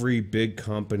 every big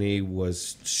company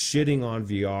was shitting on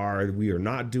VR. We are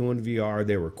not doing VR.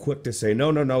 They were quick to say, no,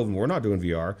 no, no, we're not doing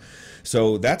VR.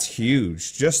 So that's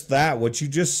huge. Just that, what you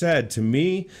just said to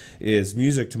me is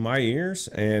music to my ears.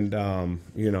 And,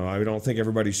 I don't think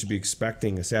everybody should be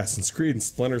expecting Assassin's Creed and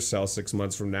Splinter Cell 6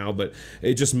 months from now, but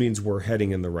it just means we're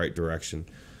heading in the right direction.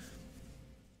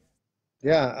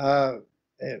 Yeah.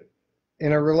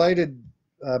 In a related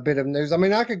bit of news, I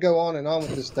mean, I could go on and on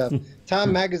with this stuff.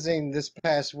 Time Magazine this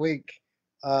past week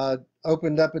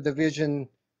opened up a division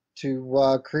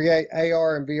to create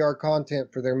AR and VR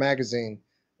content for their magazine.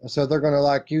 So they're going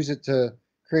to use it to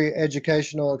create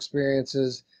educational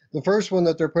experiences. The first one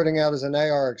that they're putting out is an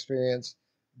AR experience,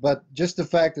 but just the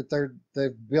fact that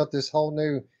they've built this whole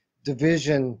new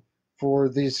division for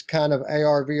these kind of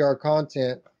AR VR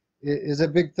content is a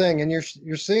big thing, and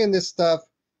you're seeing this stuff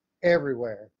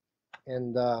everywhere,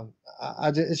 and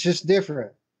it's just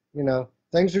different.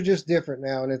 Things are just different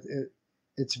now, and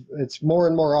it's more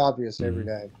and more obvious every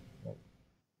day.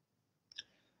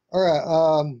 All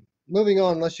right, moving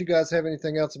on. Unless you guys have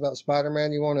anything else about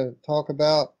Spider-Man you want to talk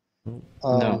about. No.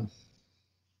 All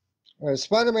right,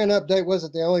 Spider-Man update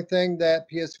wasn't the only thing that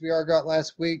PSVR got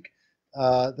last week.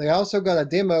 They also got a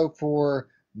demo for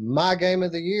my game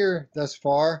of the year thus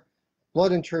far,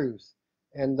 Blood and Truth.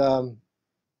 And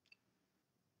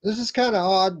this is kind of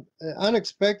odd,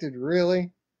 unexpected,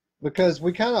 really, because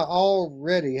we kind of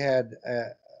already had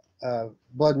a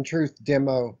Blood and Truth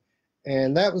demo,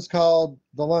 and that was called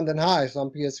The London Heist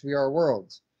on PSVR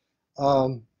Worlds.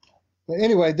 But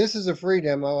anyway, this is a free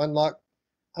demo,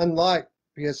 unlike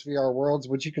PSVR Worlds,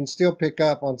 which you can still pick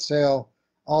up on sale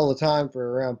all the time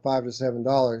for around $5 to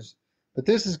 $7. but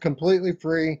this is completely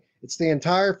free. It's the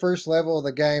entire first level of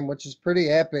the game, which is pretty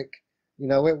epic. You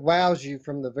know, it wows you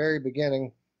from the very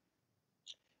beginning.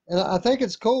 And I think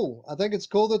it's cool. I think it's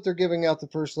cool that they're giving out the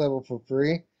first level for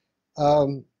free.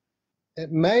 Um,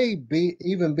 it may be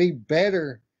even be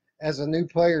better as a new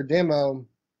player demo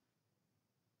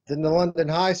than the London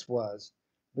Heist was,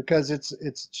 because it's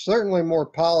certainly more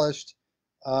polished.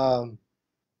 Um,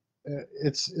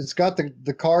 it's got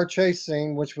the car chase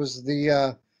scene, which was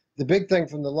the big thing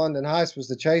from the London Heist was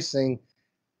the chase scene.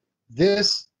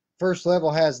 This first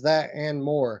level has that and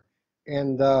more,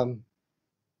 and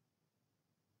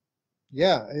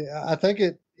yeah, I think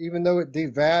it, even though it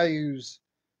devalues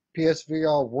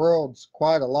PSVR Worlds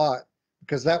quite a lot,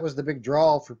 because that was the big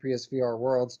draw for PSVR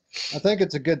Worlds, I think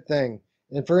it's a good thing.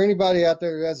 And for anybody out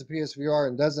there who has a PSVR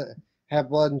and doesn't have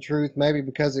Blood and Truth, maybe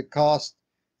because it costs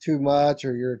too much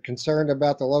or you're concerned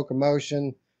about the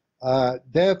locomotion,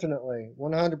 definitely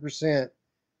 100%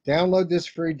 download this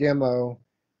free demo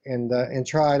and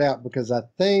try it out, because I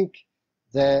think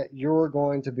that you're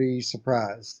going to be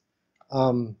surprised.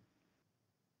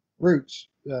 Roots,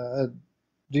 do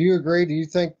you agree? Do you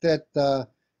think that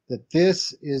that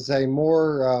this is a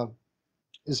more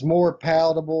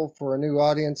palatable for a new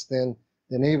audience than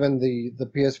even the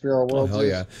PSVR Oh Worlds hell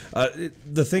is? yeah!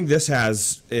 The thing this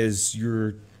has is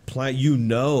you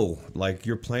know, like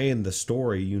you're playing the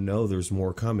story. You know, there's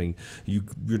more coming. You're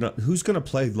not. Who's gonna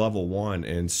play level 1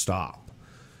 and stop?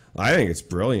 I think it's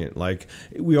brilliant. Like,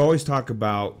 we always talk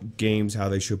about games, how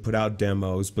they should put out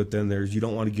demos, but then you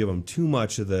don't want to give them too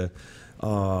much of the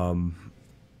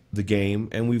game.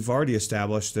 And we've already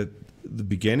established that the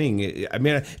beginning, I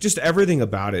mean, just everything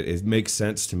about it makes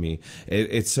sense to me.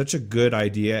 It's such a good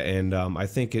idea, and I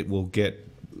think it will get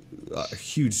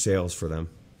huge sales for them.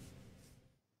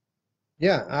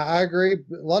 Yeah, I agree.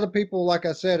 A lot of people, like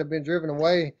I said, have been driven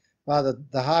away by the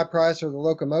high price or the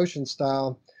locomotion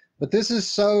style. But this is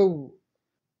so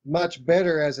much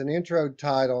better as an intro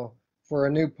title for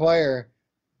a new player,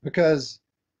 because,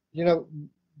 you know,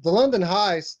 the London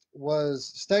Heist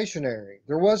was stationary.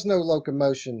 There was no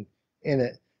locomotion in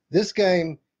it. This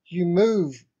game, you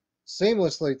move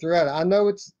seamlessly throughout it. I know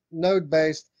it's node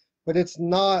based, but it's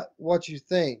not what you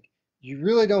think. You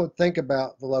really don't think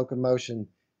about the locomotion.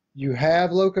 You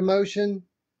have locomotion,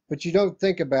 but you don't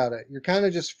think about it. You're kind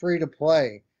of just free to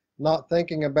play, not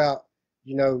thinking about,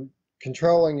 you know,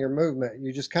 controlling your movement.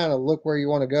 You just kind of look where you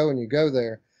want to go and you go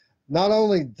there. Not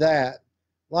only that,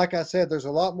 like I said, there's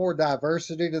a lot more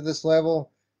diversity to this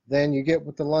level than you get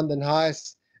with the London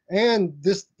Heists. And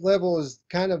this level is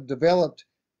kind of developed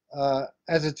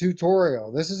as a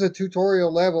tutorial. This is a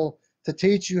tutorial level to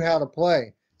teach you how to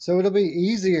play. So it'll be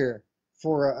easier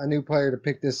for a new player to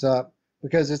pick this up,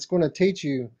 because it's going to teach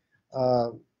you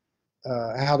how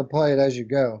to play it as you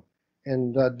go.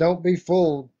 And don't be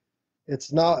fooled.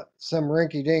 It's not some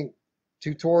rinky-dink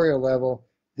tutorial level.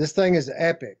 This thing is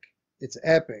epic. It's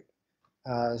epic.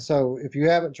 So if you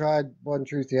haven't tried Blood and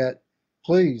Truth yet,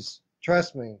 please,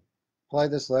 trust me, play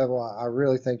this level. I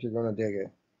really think you're going to dig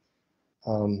it.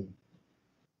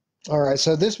 All right,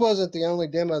 so this wasn't the only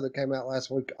demo that came out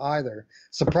last week either.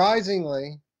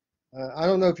 Surprisingly, I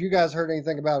don't know if you guys heard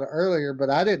anything about it earlier, but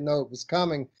I didn't know it was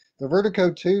coming. The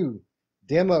Vertigo 2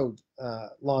 demo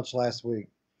launched last week.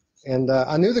 And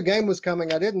I knew the game was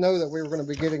coming. I didn't know that we were going to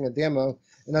be getting a demo,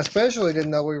 and I especially didn't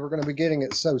know we were going to be getting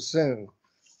it so soon.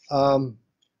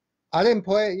 I didn't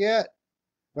play it yet,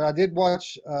 but I did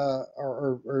watch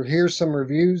or hear some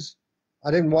reviews.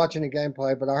 I didn't watch any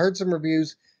gameplay, but I heard some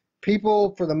reviews.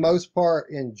 People, for the most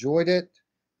part, enjoyed it,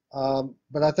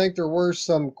 but I think there were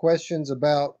some questions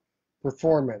about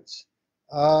performance.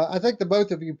 I think the both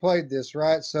of you played this,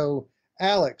 right? So,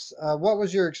 Alex, what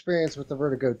was your experience with the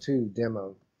Vertigo 2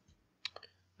 demo?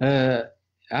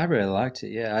 I really liked it.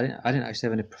 Yeah, I didn't actually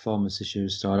have any performance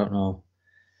issues, so I don't know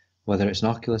whether it's an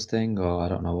Oculus thing or I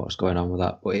don't know what's going on with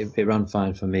that. But it ran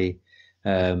fine for me.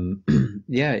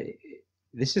 Yeah,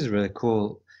 this is really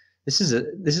cool. This is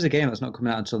a game that's not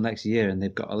coming out until next year, and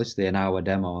they've got literally an hour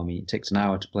demo. I mean, it takes an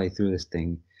hour to play through this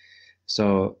thing,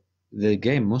 so the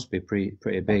game must be pretty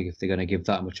big if they're going to give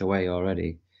that much away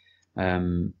already.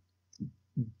 The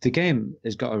game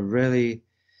has got a really.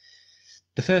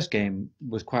 The first game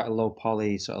was quite a low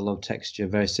poly, sort of low texture,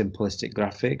 very simplistic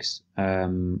graphics.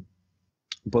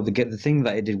 But the thing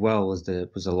that it did well was the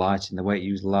lighting. The way it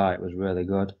used light was really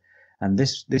good, and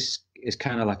this is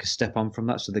kind of like a step on from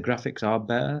that. So the graphics are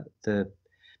better,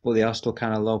 but they are still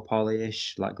kind of low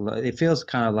poly-ish. Like it feels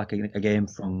kind of like a game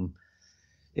from.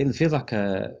 It feels like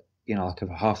a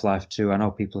Half-Life 2. I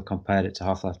know people have compared it to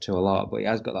Half-Life 2 a lot, but it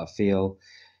has got that feel,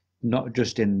 not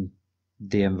just in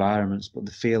the environments, but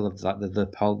the feel of like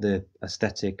the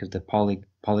aesthetic of the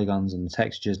polygons and the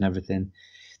textures and everything,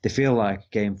 they feel like a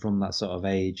game from that sort of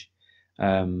age.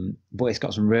 But it's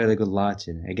got some really good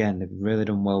lighting. Again, they've really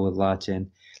done well with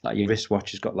lighting. Like your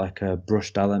wristwatch has got like a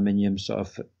brushed aluminium sort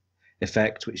of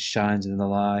effect which shines in the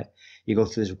light. You go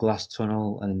through this glass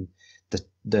tunnel and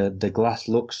the glass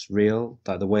looks real,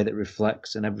 like the way that it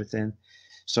reflects and everything.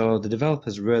 So the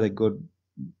developer's really good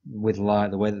with light,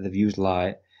 the way that they've used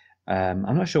light. I'm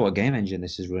not sure what game engine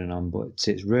this is running on, but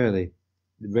it's really,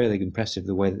 really impressive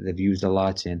the way that they've used the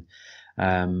lighting.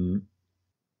 There's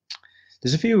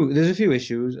a few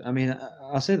issues. I mean,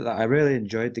 I'll say that I really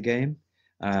enjoyed the game.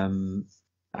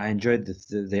 I enjoyed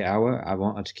the hour. I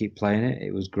wanted to keep playing it.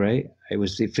 It was great.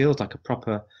 It feels like a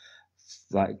proper,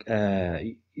 like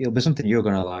it'll be something you're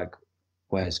gonna like,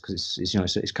 Wes, because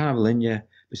it's kind of linear.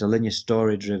 It's a linear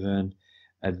story driven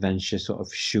adventure sort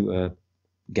of shooter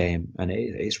game, and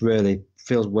it's really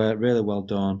feels really well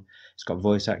done. It's got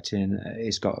voice acting.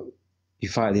 It's got, you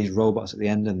fight these robots at the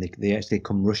end, and they actually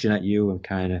come rushing at you and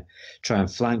kind of try and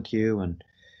flank you. And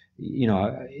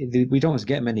we don't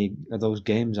get many of those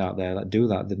games out there that do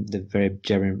that. They're very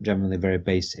generally very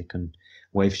basic and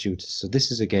wave shooters. So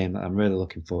this is a game that I'm really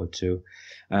looking forward to.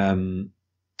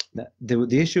 The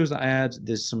issues that I had,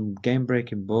 there's some game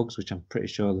breaking bugs which I'm pretty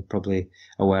sure they're probably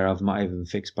aware of, might even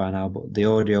fixed by now. But the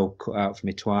audio cut out for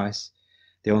me twice.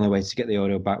 The only way to get the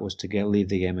audio back was to leave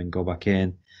the game and go back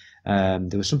in.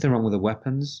 There was something wrong with the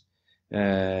weapons,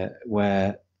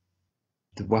 where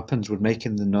the weapons were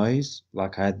making the noise.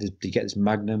 Like you get this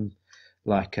Magnum,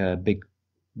 like a big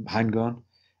handgun,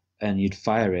 and you'd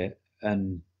fire it,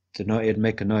 and it'd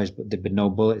make a noise, but there'd be no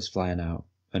bullets flying out.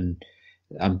 And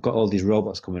I've got all these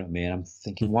robots coming at me, and I'm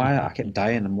thinking, why I kept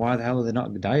dying, and why the hell are they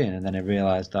not dying? And then I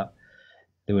realised that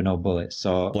there were no bullets.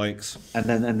 So blanks. And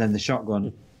then the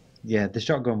shotgun, the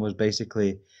shotgun was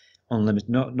basically unlimited.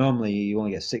 Normally you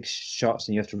only get 6 shots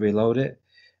and you have to reload it,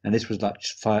 and this was like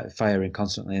just firing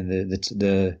constantly, and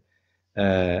the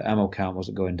ammo count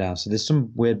wasn't going down. So there's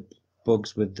some weird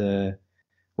bugs with the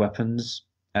weapons,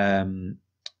 non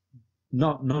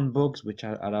bugs, which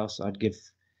I'd give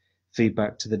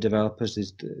feedback to the developers.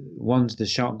 Is one's the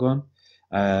shotgun.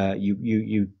 I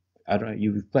don't know,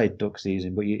 you've played Duck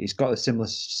Season, but it's got a similar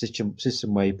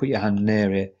system where you put your hand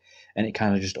near it and it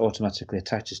kind of just automatically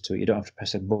attaches to it. You don't have to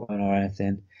press a button or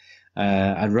anything.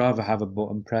 I'd rather have a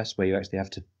button press where you actually have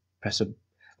to press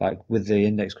like with the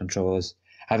index controllers,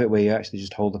 have it where you actually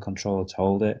just hold the controller to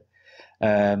hold it.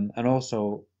 And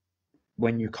also,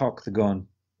 when you cock the gun,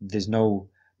 there's no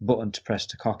button to press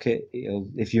to cock it.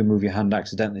 If you move your hand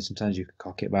accidentally, sometimes you can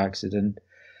cock it by accident.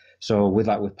 So with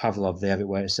Pavlov, they have it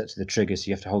where it's set to the trigger, so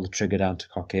you have to hold the trigger down to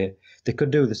cock it. They could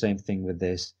do the same thing with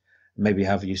this. Maybe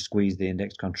have you squeeze the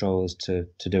index controllers to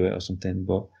do it or something.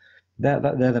 But they're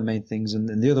the main things.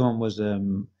 And the other one was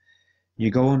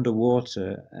you go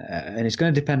underwater, and it's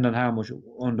going to depend on how much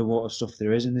underwater stuff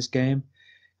there is in this game,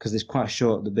 because it's quite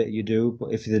short the bit you do.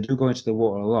 But if they do go into the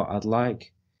water a lot,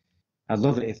 I'd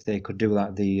love it if they could do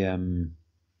like the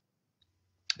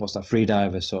what's that, free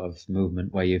diver sort of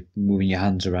movement where you're moving your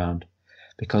hands around,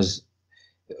 because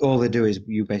all they do is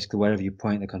you basically, wherever you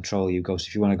point the controller, you go. So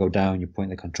if you want to go down, you point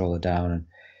the controller down, and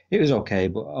it was okay.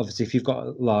 But obviously, if you've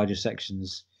got larger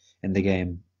sections in the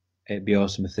game, it'd be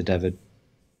awesome if they'd ever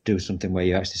do something where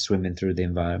you're actually swimming through the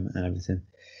environment and everything.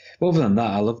 But other than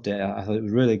that, I loved it. I thought it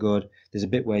was really good. There's a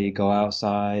bit where you go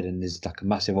outside and there's like a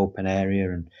massive open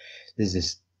area, and there's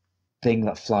this thing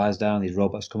that flies down, these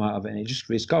robots come out of it, and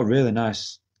it's got a really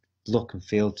nice look and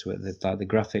feel to it. Like the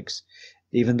graphics,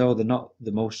 even though they're not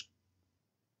the most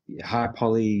high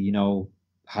poly,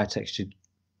 high textured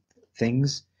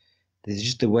things, there's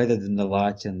just the way that the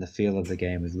light and the feel of the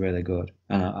game is really good.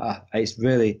 And it's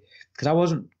really, because I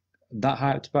wasn't that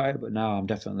hyped about it, but now I'm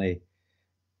definitely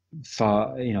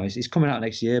far. It's coming out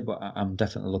next year, but I'm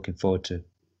definitely looking forward to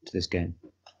this game.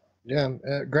 Yeah,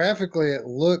 graphically, it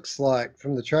looks like,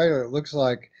 from the trailer, it looks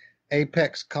like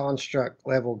Apex Construct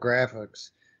level graphics.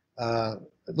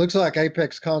 It looks like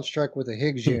Apex Construct with a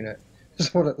Higgs unit.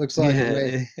 That's what it looks like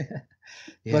to me.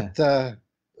 Yeah.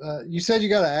 But you said you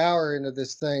got an hour into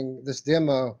this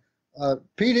demo.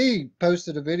 PD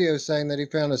posted a video saying that he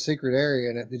found a secret area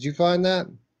in it. Did you find that?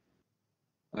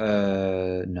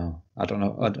 No, I don't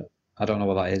know. I don't know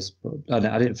what that is, but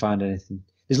I didn't find anything.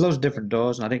 There's loads of different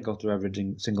doors, and I didn't go through every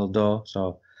single door.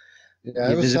 So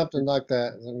yeah, it was something like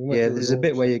that. There's a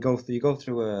bit where you go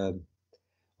through a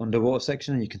underwater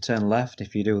section, and you can turn left.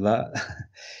 If you do that,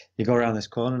 you go around this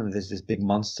corner, and there's this big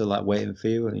monster like waiting for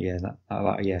you. And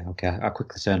okay. I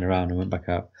quickly turned around and went back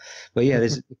out. But yeah,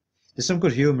 there's some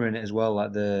good humor in it as well.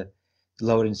 Like the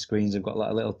loading screens have got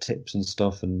like little tips and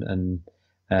stuff, and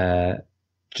uh,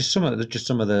 just some of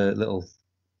the little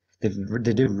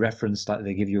they do reference, like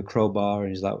they give you a crowbar and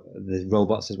he's like the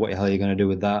robot says what the hell are you going to do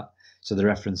with that, so they're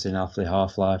referencing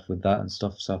Half-Life with that and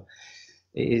stuff. So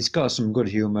it's got some good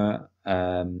humor,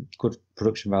 good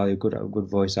production value, good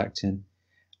voice acting.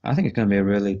 I think it's going to be a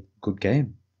really good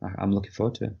game. I'm looking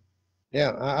forward to it.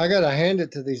 Yeah, I got to hand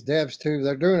it to these devs too.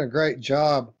 They're doing a great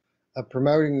job of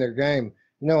promoting their game.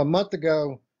 You know, a month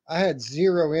ago, I had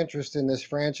zero interest in this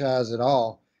franchise at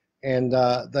all. And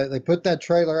they put that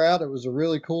trailer out. It was a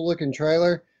really cool looking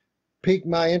trailer, piqued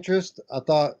my interest. I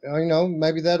thought, oh, you know,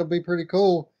 maybe that'll be pretty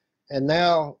cool. And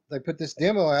now they put this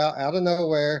demo out of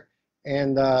nowhere,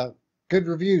 and good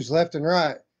reviews left and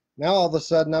right. Now all of a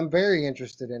sudden I'm very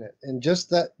interested in it. And just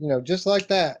that, you know, just like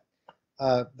that,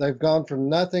 they've gone from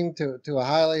nothing to a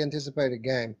highly anticipated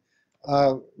game.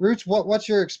 Ruuts, what's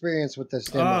your experience with this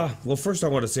demo? Well, first I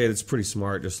want to say it's pretty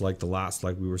smart, just like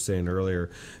like we were saying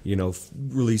earlier, you know,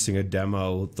 releasing a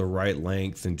demo the right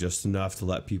length and just enough to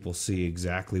let people see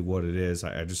exactly what it is.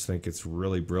 I just think it's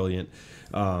really brilliant,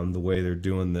 the way they're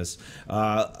doing this.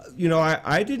 You know,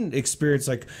 I didn't experience,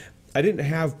 like, I didn't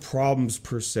have problems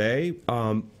per se.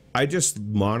 I just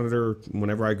monitor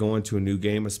whenever I go into a new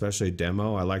game, especially a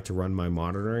demo. I like to run my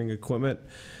monitoring equipment.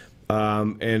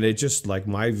 And it just, like,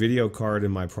 my video card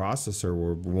and my processor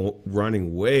were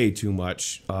running way too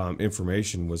much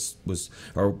information was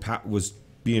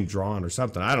being drawn or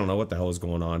something. I don't know what the hell is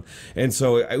going on. And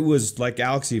so it was like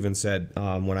Alex even said,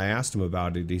 when I asked him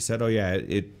about it, he said, oh yeah,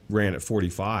 it ran at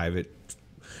 45. It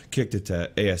kicked it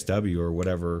to ASW or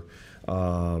whatever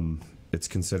it's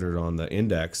considered on the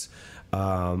index.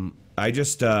 I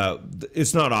just,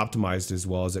 it's not optimized as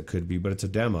well as it could be, but it's a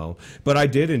demo. But I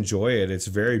did enjoy it. It's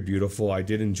very beautiful. I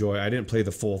didn't play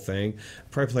the full thing. I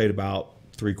probably played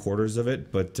about 3/4 of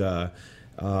it, but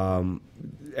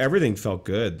everything felt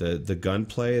good. The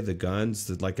gunplay, the guns,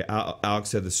 like Alex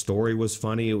said, the story was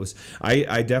funny. It was,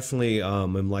 I definitely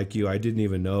am like you. I didn't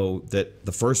even know that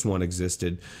the first one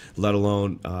existed, let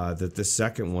alone that the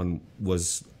second one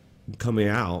was coming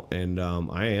out, and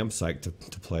I am psyched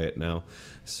to play it now.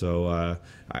 So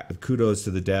kudos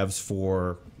to the devs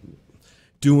for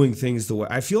doing things the way.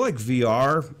 I feel like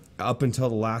VR up until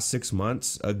the last 6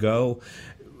 months ago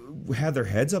had their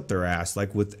heads up their ass,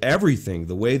 like with everything,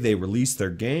 the way they release their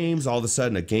games. All of a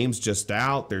sudden a game's just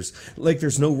out, there's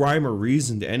no rhyme or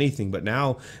reason to anything. But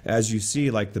now, as you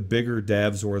see, like the bigger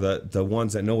devs or the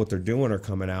ones that know what they're doing are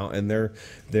coming out, and they're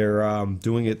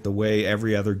doing it the way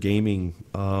every other gaming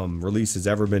release has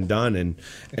ever been done,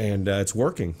 and it's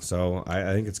working. So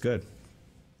I think it's good.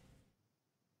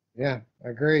 Yeah,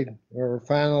 agreed. We're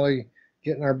finally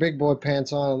getting our big boy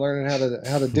pants on and learning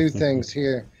how to do things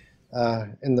here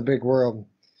in the big world.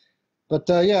 But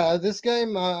yeah, this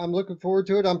game, I'm looking forward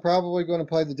to it. I'm probably going to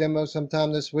play the demo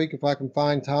sometime this week if I can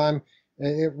find time.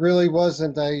 It really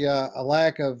wasn't a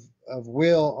lack of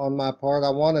will on my part. I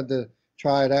wanted to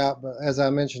try it out, but as I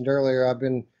mentioned earlier, I've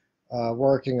been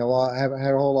working a lot. I haven't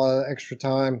had a whole lot of extra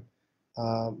time.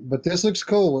 But this looks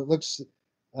cool. It looks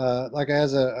like it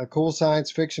has a cool science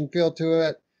fiction feel to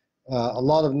it. A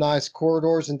lot of nice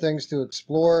corridors and things to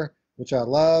explore, which I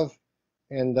love.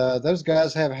 And those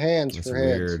guys have hands for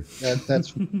heads.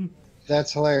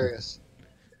 That's hilarious.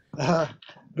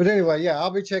 But anyway, yeah,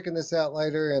 I'll be checking this out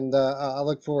later, and I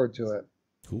look forward to it.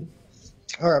 Cool.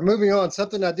 All right, moving on.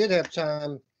 Something I did have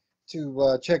time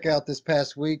to check out this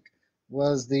past week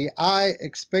was the I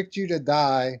Expect You to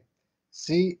Die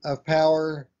Seat of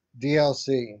Power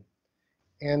DLC.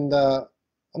 And I'm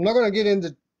not going to get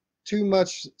into too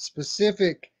much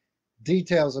specific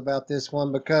details about this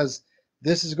one because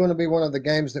this is going to be one of the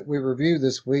games that we review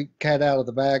this week. Cat out of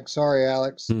the bag. Sorry,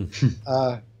 Alex.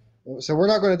 So we're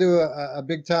not going to do a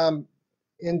big time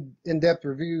in-depth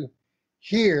review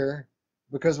here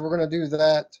because we're going to do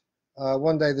that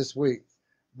one day this week.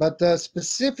 But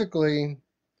specifically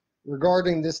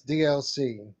regarding this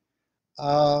DLC,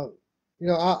 you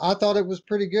know, I thought it was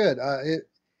pretty good.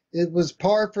 It was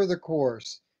par for the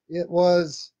course. It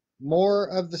was more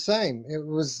of the same. It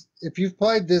was, if you've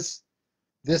played this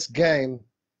game,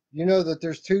 you know that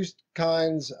there's two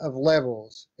kinds of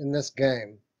levels in this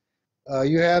game.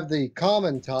 You have the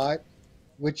common type,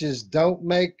 which is don't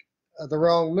make the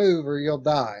wrong move or you'll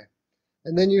die.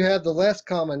 And then you have the less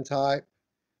common type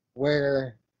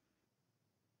where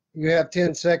you have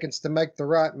 10 seconds to make the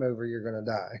right move or you're going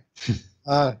to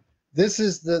die. This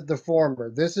is the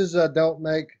former. This is a don't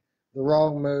make the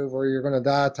wrong move or you're going to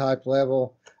die type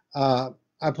level.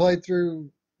 I played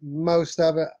through most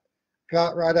of it.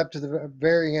 Got right up to the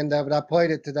very end of it. I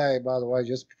played it today, by the way,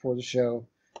 just before the show.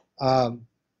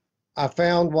 I I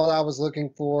found what I was looking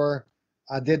for.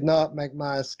 I did not make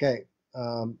my escape,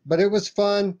 but it was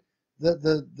fun.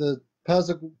 The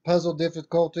puzzle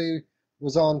difficulty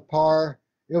was on par.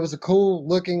 It was a cool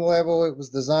looking level. It was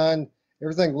designed.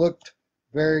 Everything looked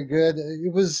very good.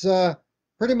 It was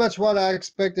pretty much what I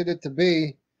expected it to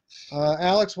be.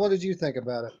 Alex, what did you think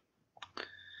about it?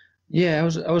 Yeah, I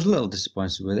was a little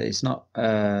disappointed with it. It's not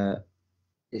the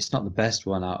best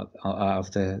one out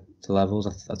of the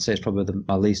levels. I'd say it's probably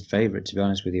my least favorite, to be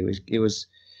honest with you.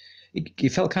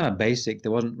 It felt kind of basic.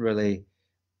 There wasn't really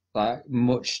like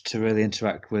much to really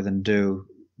interact with and do.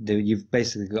 You've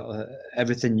basically got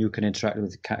everything you can interact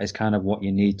with is kind of what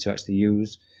you need to actually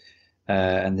use,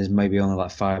 and there's maybe only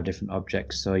like 5 different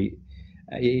objects. So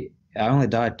I only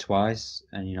died twice,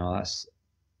 and I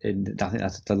think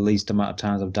that's the least amount of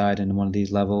times I've died in one of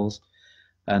these levels,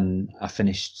 and I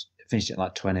finished it in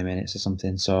like 20 minutes or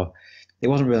something. So it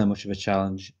wasn't really much of a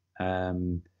challenge.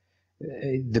 The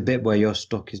bit where you're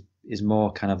stuck is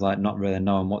more kind of like not really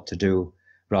knowing what to do,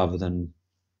 rather than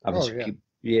having to keep.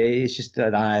 Yeah, it's just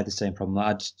that I had the same problem.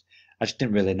 I just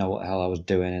didn't really know what the hell I was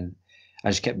doing, and I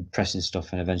just kept pressing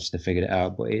stuff and eventually figured it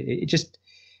out. But it just,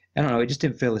 I don't know, it just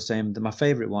didn't feel the same. My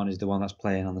favorite one is the one that's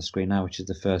playing on the screen now, which is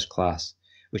the First Class,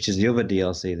 which is the other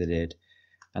DLC they did,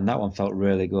 and that one felt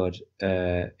really good.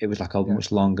 It was like a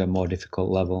much longer, more difficult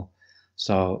level.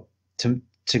 So to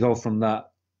go from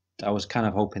that, I was kind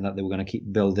of hoping that they were going to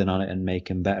keep building on it and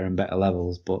making better and better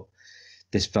levels, but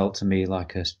this felt to me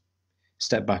like a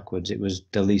step backwards. It was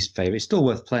the least favorite. It's still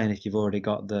worth playing if you've already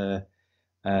got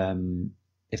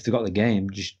if they've got the game.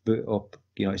 Just boot it up.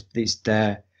 It's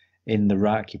there in the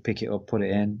rack. You pick it up, put it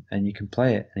in, and you can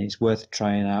play it. And it's worth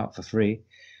trying out for free.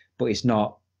 But it's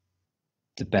not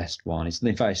the best one.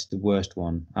 In fact, it's the worst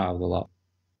one out of the lot.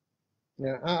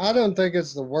 Yeah, I don't think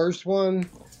it's the worst one.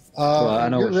 Well, I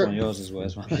know which one yours is the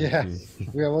worst one. Yeah,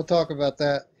 we'll talk about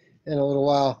that in a little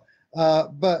while.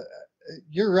 But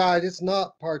you're right, it's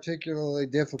not particularly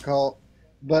difficult.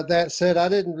 But that said, I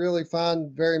didn't really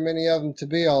find very many of them to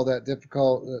be all that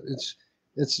difficult.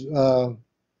 It's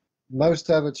most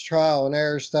of it's trial and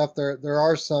error stuff. There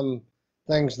are some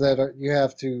things that you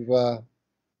have to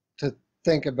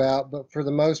think about, but for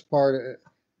the most part,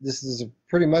 this is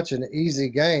pretty much an easy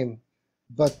game.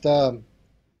 But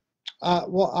I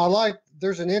like.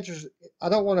 There's an interest. I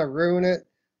don't want to ruin it,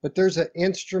 but there's an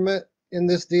instrument in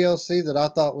this DLC that I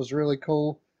thought was really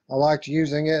cool. I liked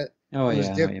using it. Oh, it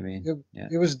yeah, I know what you mean.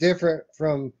 It was different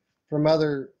from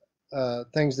other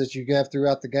things that you get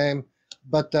throughout the game.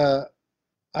 But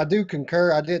I do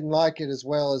concur. I didn't like it as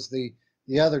well as the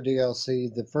other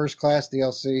DLC, the First Class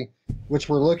DLC, which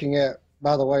we're looking at,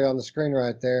 by the way, on the screen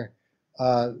right there.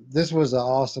 This was an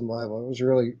awesome level. It was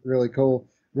really, really cool,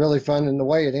 really fun, and the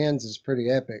way it ends is pretty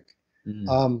epic.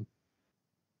 Mm-hmm.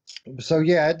 So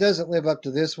yeah, it doesn't live up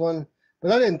to this one,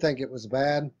 but I didn't think it was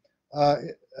bad.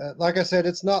 Like I said,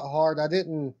 it's not hard. I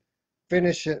didn't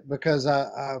finish it because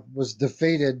I was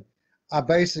defeated. I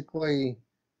basically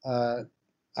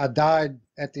I died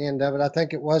at the end of it. I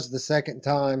think it was the second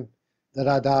time that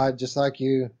I died, just like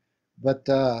you. But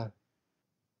I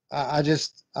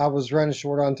was running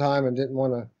short on time and didn't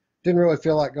really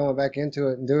feel like going back into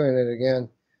it and doing it again.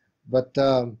 But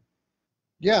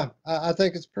yeah, I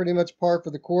think it's pretty much par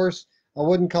for the course. I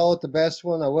wouldn't call it the best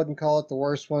one. I wouldn't call it the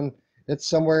worst one. It's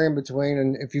somewhere in between.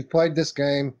 And if you've played this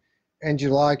game and you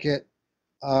like it,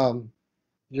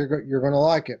 you're going to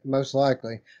like it most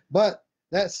likely. But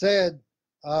that said,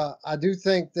 I do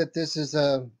think that this is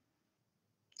I'm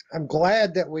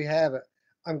glad that we have it.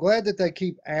 I'm glad that they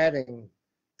keep adding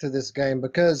to this game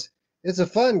because it's a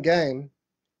fun game.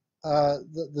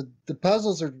 The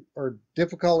puzzles are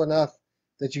difficult enough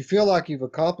that you feel like you've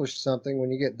accomplished something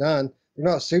when you get done. They're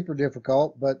not super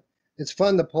difficult, but it's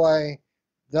fun to play.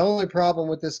 The only problem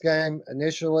with this game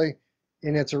initially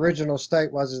in its original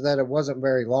state was that it wasn't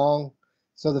very long.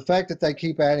 So the fact that they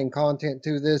keep adding content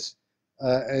to this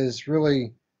is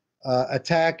really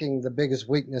attacking the biggest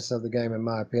weakness of the game, in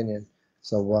my opinion.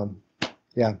 So,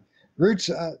 yeah.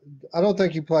 Roots, I don't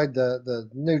think you played the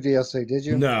new DLC, did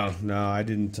you? No, I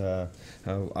didn't. I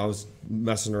was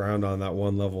messing around on that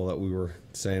one level that we were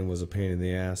saying was a pain in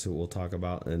the ass, that we'll talk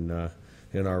about in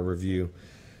our review.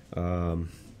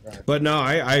 Right. But no,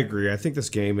 I agree. I think this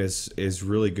game is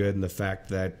really good, and the fact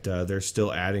that they're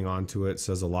still adding on to it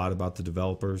says a lot about the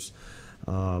developers.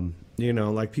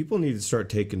 Like people need to start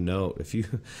taking note. If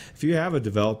you have a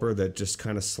developer that just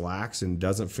kind of slacks and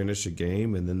doesn't finish a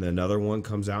game, and then another one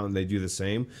comes out and they do the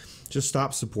same, just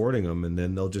stop supporting them, and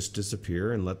then they'll just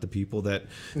disappear and let the people that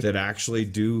actually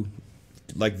do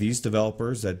like these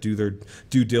developers that do their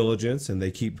due diligence and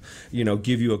they keep,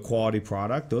 give you a quality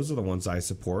product. Those are the ones I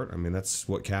support. I mean, that's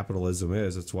what capitalism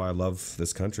is. That's why I love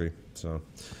this country. So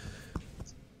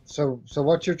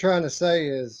what you're trying to say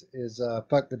is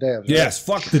fuck the devs. Right? Yes,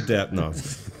 fuck the dev. No.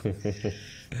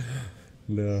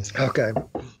 No. Okay.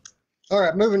 All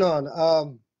right, moving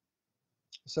on.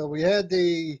 So we had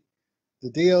the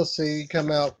DLC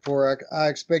come out for I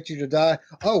Expect You to Die.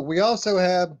 Oh, we also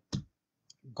have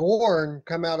Gorn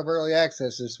come out of early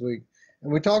access this week.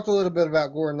 And we talked a little bit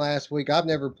about Gorn last week. I've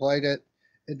never played it.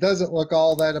 It doesn't look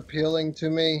all that appealing to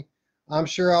me. I'm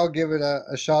sure I'll give it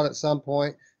a shot at some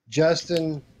point.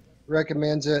 Justin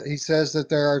recommends it. He says that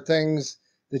there are things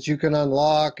that you can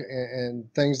unlock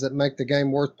and things that make the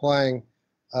game worth playing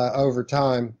over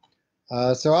time.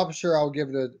 So I'm sure I'll give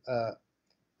it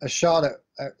a shot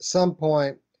at some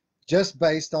point, just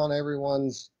based on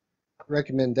everyone's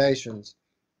recommendations.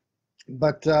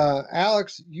 But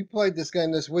Alex, you played this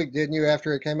game this week, didn't you,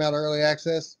 after it came out early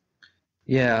access?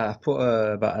 Yeah, I've put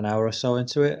about an hour or so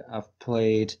into it. I've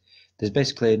played, there's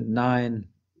basically 9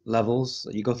 levels.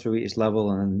 You go through each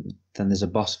level and then there's a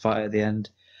boss fight at the end.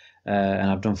 And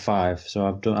I've done 5, so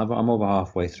I'm over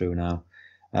halfway through now.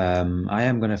 I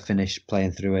am going to finish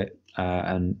playing through it,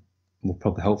 and we'll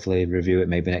probably hopefully review it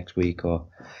maybe next week, or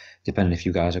depending if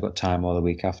you guys have got time, or the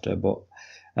week after. But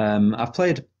I've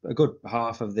played a good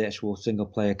half of the actual single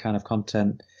player kind of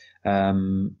content.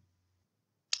 Yeah,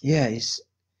 it's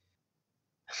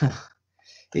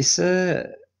it's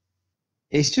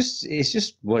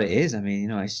just what it is. I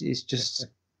mean, it's just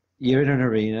you're in an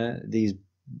arena. These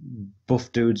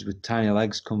buff dudes with tiny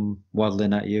legs come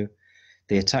waddling at you.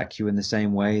 They attack you in the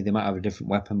same way. They might have a different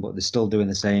weapon, but they're still doing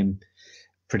the same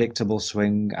predictable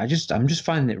swing. I'm just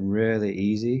finding it really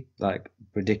easy, like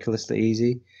ridiculously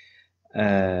easy.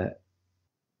 Like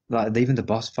even the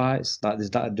boss fights, like there's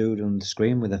that dude on the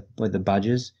screen with the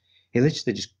badges. He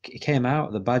literally he came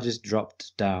out, the badges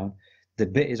dropped down, they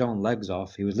bit his own legs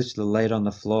off. He was literally laid on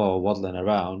the floor waddling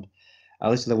around. I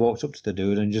literally walked up to the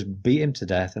dude and just beat him to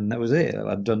death, and that was it.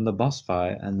 I'd done the boss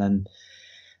fight, and then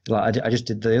I just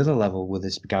did the other level with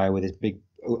this guy with his big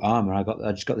armor.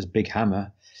 I just got this big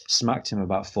hammer, smacked him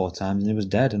about 4 times, and he was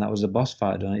dead. And that was the boss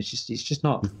fight done. It's just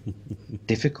not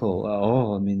difficult at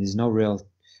all. I mean, there's no real.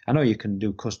 I know you can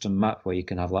do custom map where you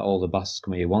can have like all the bosses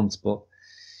come at you once, but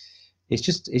it's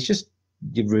just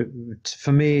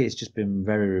for me, it's just been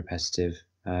very repetitive.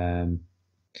 And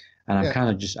I'm kind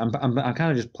of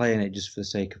just playing it just for the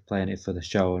sake of playing it for the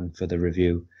show and for the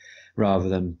review, rather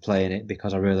than playing it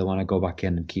because I really want to go back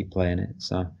in and keep playing it.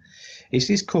 So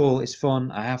it's cool, it's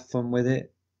fun, I have fun with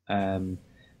it,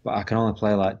 but I can only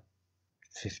play like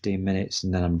 15 minutes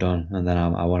and then I'm done, and then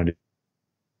I want to do.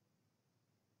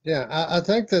 Yeah, I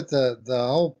think that the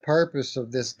whole purpose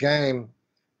of this game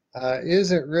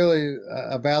isn't really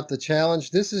about the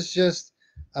challenge. This is just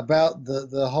about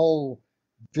the whole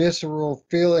visceral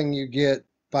feeling you get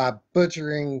by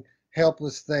butchering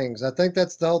helpless things. I think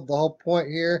that's the whole point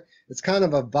here. It's kind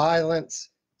of a violence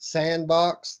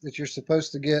sandbox that you're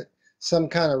supposed to get some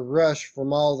kind of rush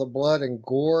from all the blood and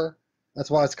gore. That's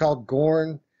why it's called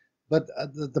Gorn. But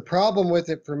the problem with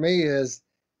it for me is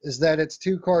that it's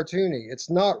too cartoony. It's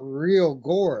not real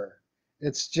gore.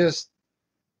 It's just,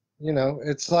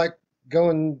 it's like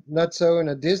going nutso in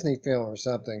a Disney film or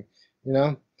something,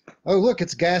 Oh, look,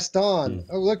 it's Gaston.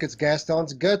 Oh, look, it's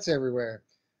Gaston's guts everywhere.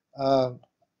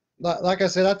 Like I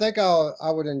said, I think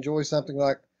I would enjoy something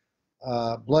like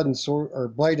Blade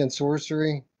and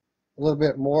Sorcery a little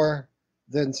bit more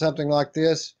than something like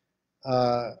this.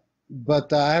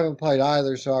 But I haven't played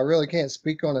either, so I really can't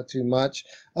speak on it too much.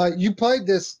 You played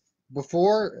this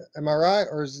before, am I right?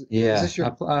 Or is this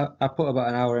your... I put about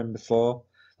an hour in before,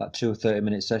 like 2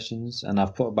 30-minute sessions, and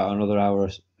I've put about another hour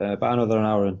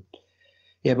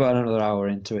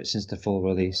into it since the full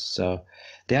release. So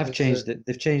they have changed it.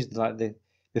 They've changed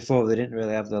before they didn't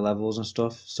really have the levels and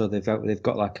stuff. So they've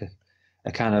got like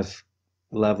a kind of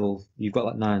level. You've got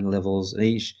like 9 levels, and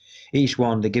each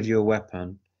one they give you a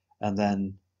weapon, and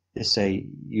then they say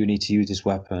you need to use this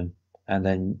weapon, and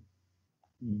then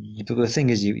but the thing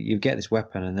is you get this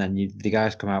weapon, and then the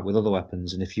guys come out with other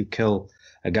weapons, and if you kill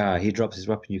a guy, he drops his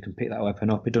weapon, you can pick that weapon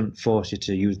up. It doesn't force you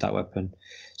to use that weapon,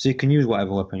 so you can use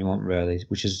whatever weapon you want really,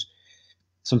 which is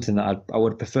something that I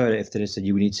would prefer it if they just said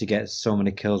you need to get so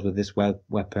many kills with this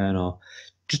weapon, or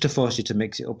just to force you to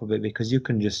mix it up a bit, because you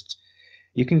can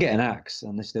get an axe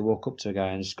unless they walk up to a guy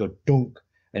and just go dunk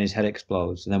and his head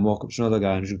explodes, and then walk up to another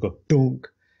guy and just go dunk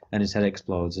and his head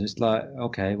explodes, and it's like,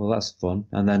 okay, well that's fun.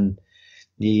 And then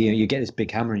you get this big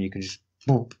hammer and you can just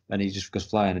boom and he just goes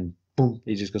flying, and boom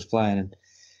he just goes flying, and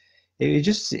it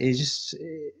just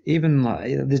even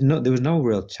like there was no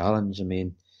real challenge. I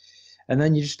mean, and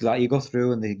then you just like you go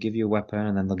through and they give you a weapon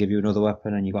and then they'll give you another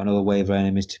weapon and you've got another wave of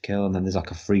enemies to kill and then there's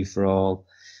like a free for all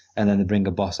and then they bring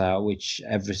a boss out, which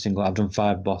I've done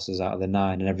 5 bosses out of the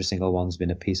 9 and every single one's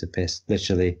been a piece of piss,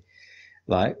 literally,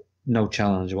 like no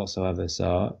challenge whatsoever.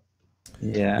 So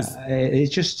yeah,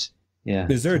 it's just yeah.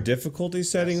 Is there a difficulty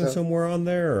setting somewhere on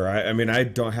there? Or I mean, I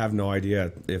don't have no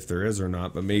idea if there is or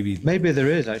not, but maybe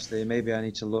there is actually. Maybe I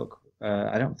need to look.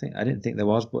 I didn't think there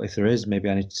was, but if there is, maybe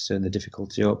I need to turn the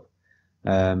difficulty up.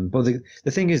 But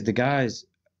the thing is, the guys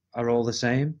are all the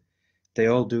same. They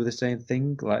all do the same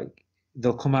thing. Like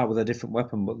they'll come out with a different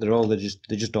weapon, but they're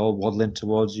just all waddling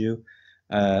towards you,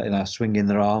 swinging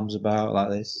their arms about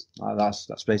like this. Like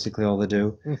that's basically all they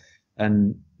do.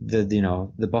 And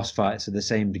the boss fights are the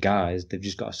same guys. They've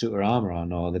just got a suit of armor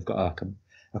on, or they've got like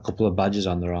a couple of badges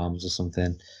on their arms or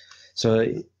something. So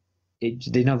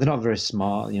they're not very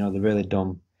smart. They're really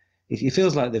dumb. It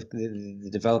feels like the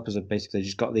developers have basically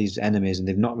just got these enemies and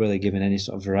they've not really given any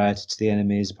sort of variety to the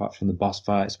enemies apart from the boss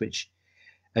fights, which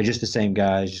are just the same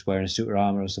guys just wearing a suit of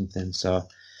armor or something. So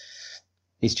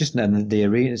it's just the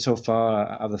arena so far.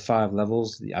 Out of the 5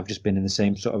 levels, I've just been in the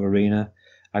same sort of arena.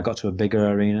 I got to a bigger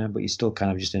arena, but you're still kind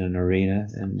of just in an arena,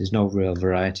 and there's no real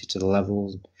variety to the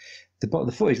levels. The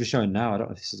footage we're showing now, I don't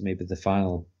know if this is maybe the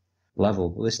final level,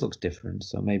 but this looks different.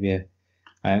 So maybe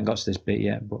I haven't got to this bit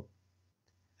yet, but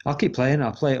I'll keep playing.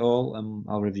 I'll play it all, and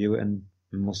I'll review it, and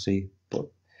we'll see. But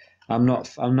I'm not.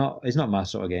 It's not my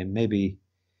sort of game. Maybe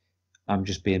I'm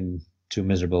just being too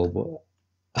miserable,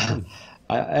 but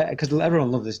because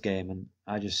everyone loves this game, and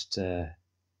I'm just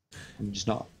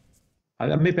not.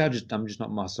 Maybe I'm just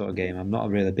not my sort of game. I'm not a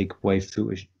really big wave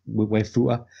footer.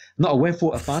 I'm not a wave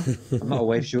footer fan. I'm not a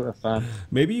wave shooter fan.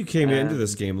 Maybe you came into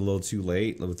this game a little too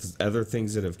late with other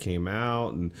things that have came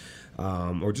out, and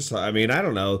or just I mean I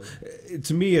don't know.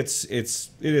 To me, it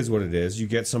is what it is. You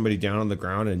get somebody down on the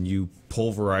ground and you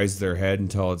pulverize their head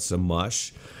until it's a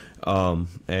mush,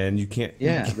 and you can't.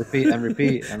 Yeah, repeat and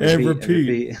repeat and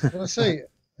repeat.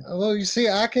 Well, you see,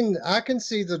 I can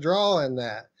see the draw in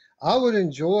that. I would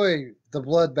enjoy the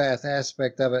bloodbath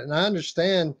aspect of it, and I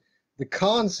understand the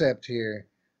concept here.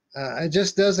 It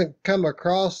just doesn't come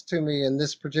across to me in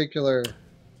this particular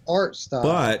art style.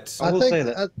 But I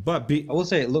will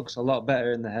say it looks a lot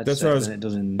better in the headset than it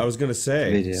does in. I was going to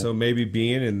say. Video. So maybe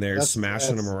being in there,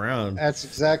 smashing them around.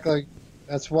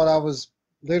 That's what I was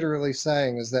literally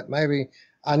saying. Is that maybe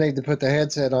I need to put the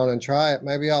headset on and try it.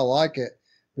 Maybe I'll like it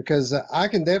because I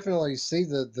can definitely see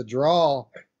the draw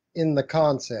in the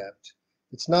concept.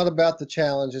 It's not about the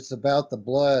challenge. It's about the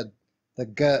blood, the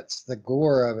guts, the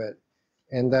gore of it.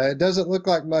 And it doesn't look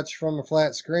like much from a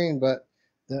flat screen, but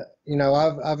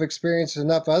I've experienced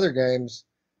enough other games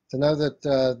to know that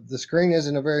the screen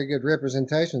isn't a very good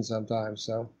representation sometimes.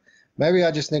 So maybe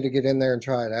I just need to get in there and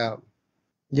try it out.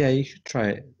 Yeah, you should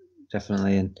try it,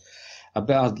 definitely. And I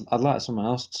bet I'd like someone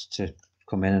else to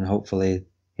come in and hopefully,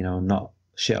 not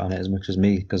shit on it as much as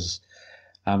me, because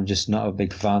I'm just not a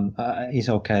big fan. It's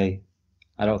okay.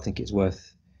 I don't think it's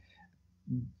worth,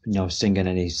 singing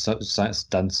any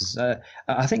dances.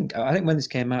 I think when this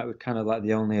came out, it was kind of like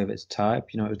the only of its type.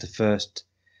 It was the first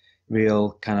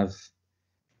real kind of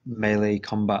melee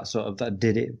combat sort of that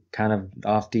did it kind of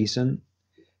half decent.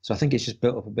 So I think it's just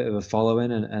built up a bit of a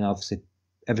following, and obviously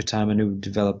every time a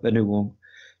new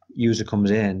user comes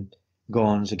in,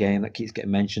 Gorn's a game that keeps getting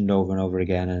mentioned over and over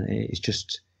again, and it's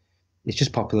just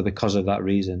popular because of that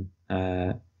reason.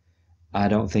 I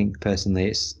don't think personally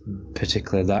it's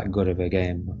particularly that good of a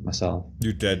game myself.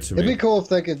 You're dead to me. It'd be cool if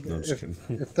they could,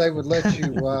 if they would let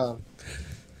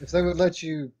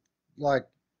you, like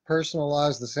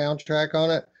personalize the soundtrack on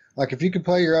it. Like if you could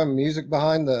play your own music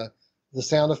behind the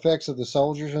sound effects of the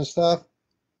soldiers and stuff.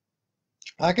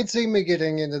 I could see me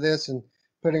getting into this and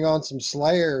putting on some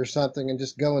Slayer or something and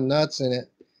just going nuts in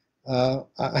it.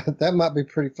 That might be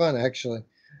pretty fun actually.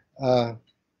 So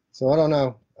I don't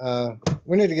know.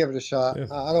 We need to give it a shot. Yeah.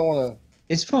 I don't want to.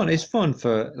 It's fun. It's fun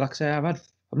for, like I say, it's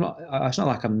not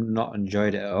like I'm not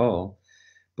enjoyed it at all,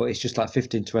 but it's just like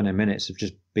 15, 20 minutes of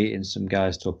just beating some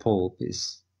guys to a pulp.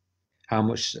 It's how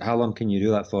long can you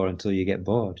do that for until you get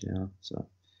bored, So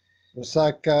it's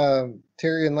like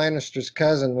Tyrion Lannister's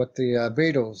cousin with the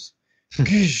Beatles.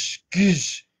 Gish,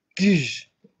 gish, gish.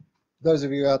 Those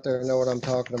of you out there know what I'm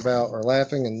talking about are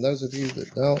laughing, and those of you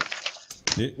that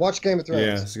don't, watch Game of Thrones.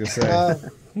 Yeah, I was gonna say.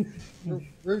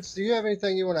 Ruuts, do you have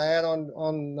anything you want to add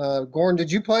on Gorn?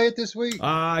 Did you play it this week?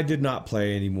 I did not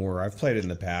play anymore. I've played it in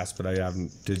the past, but I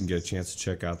didn't get a chance to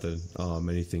check out the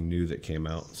anything new that came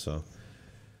out. So.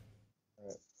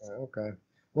 Okay.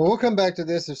 Well, we'll come back to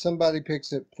this if somebody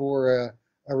picks it for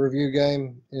a review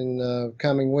game in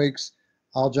coming weeks.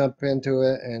 I'll jump into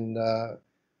it,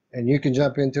 and you can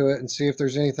jump into it and see if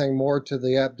there's anything more to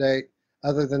the update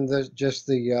other than just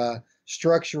the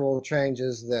structural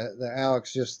changes that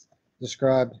Alex just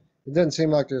described. It doesn't seem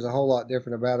like there's a whole lot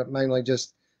different about it, mainly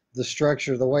just the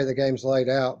structure, the way the game's laid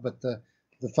out, but the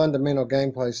fundamental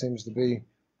gameplay seems to be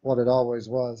what it always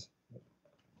was.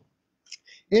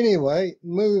 Anyway,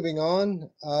 moving on.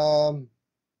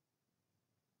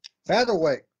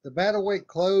 Battlewake. The Battlewake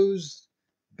closed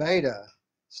beta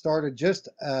started just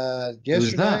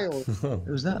yesterday.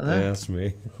 Who's that there? Yeah, that's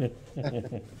me.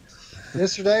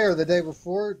 Yesterday or the day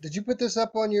before. Did you put this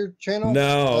up on your channel?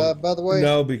 No. By the way?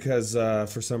 No, because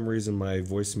for some reason my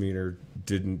voice meter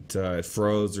didn't, it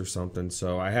froze or something.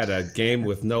 So I had a game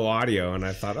with no audio, and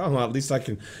I thought, oh, well, at least I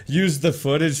can use the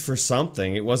footage for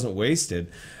something. It wasn't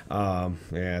wasted.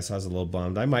 Yeah, so I was a little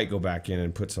bummed. I might go back in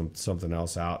and put something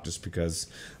else out just because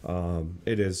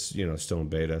it is, you know, still in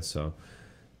beta. So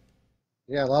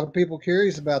yeah, a lot of people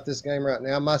curious about this game right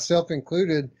now, myself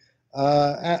included.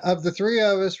 Of the three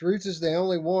of us, Ruuts is the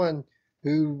only one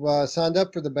who signed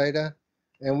up for the beta,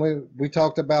 and we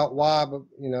talked about why, but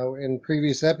you know, in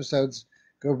previous episodes.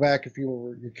 Go back if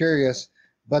you're curious.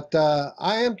 But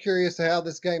I am curious to how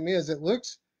this game is. It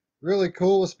looks really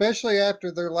cool, especially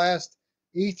after their last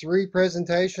E3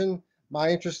 presentation. My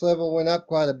interest level went up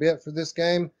quite a bit for this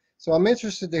game, so I'm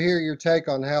interested to hear your take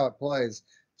on how it plays.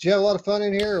 Did you have a lot of fun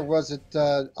in here, or was it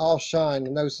all shine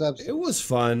and no substance? it was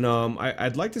fun.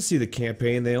 I'd like to see the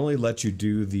campaign. They only let you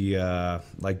do the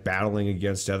like battling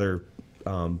against other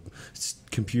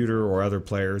computer or other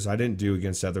players. I didn't do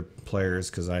against other players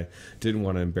because I didn't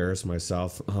want to embarrass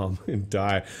myself and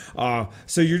die.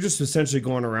 So you're just essentially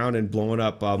going around and blowing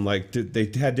up. Like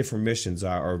they had different missions,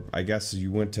 or I guess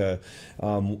you went to.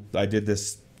 I did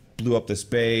this. Blew up this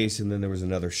base, and then there was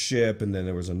another ship, and then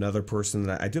there was another person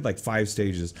that I did like 5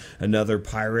 stages, another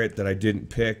pirate that I didn't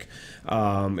pick,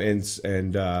 and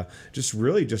just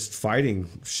really just fighting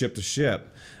ship to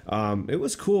ship. It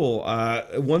was cool.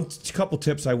 One couple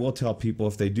tips I will tell people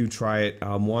if they do try it.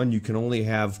 One, you can only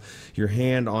have your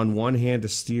hand on one hand to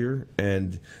steer,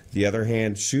 and the other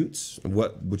hand shoots.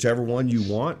 Whichever one you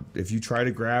want. If you try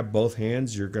to grab both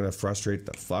hands, you're gonna frustrate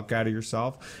the fuck out of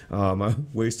yourself. I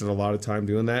wasted a lot of time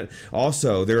doing that.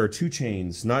 Also, there are 2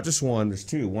 chains, not just one. There's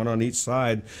 2, one on each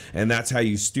side, and that's how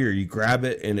you steer. You grab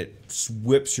it, and it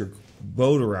whips your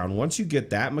boat around. Once you get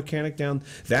that mechanic down,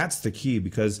 that's the key,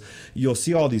 because you'll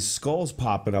see all these skulls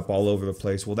popping up all over the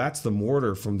place. Well, that's the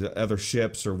mortar from the other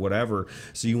ships or whatever.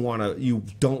 So you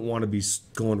don't want to be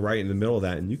going right in the middle of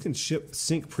that, and you can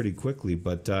sink pretty quickly.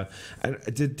 But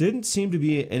it didn't seem to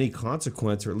be any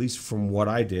consequence, or at least from what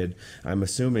I did. I'm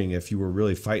assuming if you were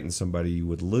really fighting somebody, you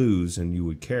would lose and you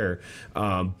would care.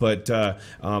 But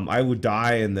I would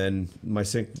die, and then my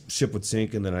ship would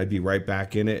sink, and then I'd be right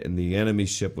back in it, and the enemy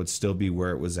ship would still be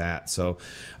where it was at. So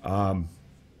the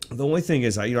only thing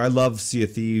is, I love Sea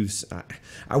of Thieves.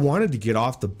 I wanted to get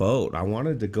off the boat. I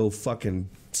wanted to go fucking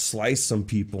slice some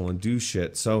people and do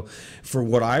shit. So for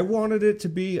what I wanted it to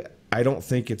be, I don't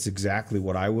think it's exactly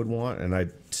what I would want, and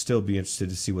I'd still be interested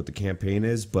to see what the campaign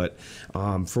is. But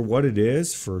for what it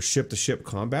is, for ship-to-ship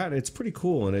combat, it's pretty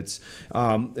cool. And it's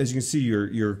as you can see,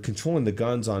 you're controlling the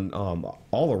guns on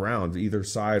all around, either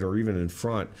side or even in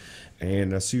front.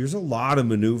 And so there's a lot of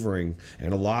maneuvering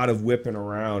and a lot of whipping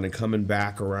around and coming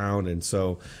back around. And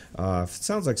so it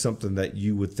sounds like something that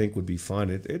you would think would be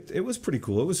fun. It was pretty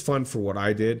cool. It was fun for what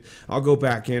I did. I'll go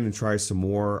back in and try some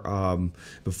more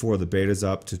before the beta's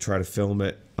up to try to film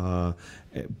it.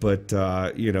 But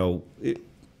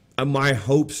my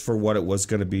hopes for what it was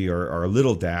going to be are a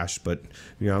little dashed. But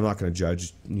I'm not going to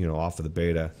judge off of the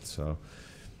beta. So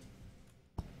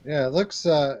yeah, it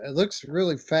looks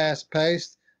really fast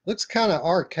paced. Looks kind of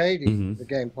arcadey. The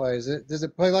gameplay does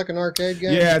it play like an arcade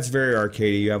game? Yeah, it's very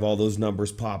arcadey. You have all those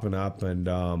numbers popping up, and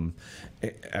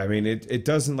I mean, it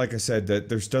doesn't, like I said, that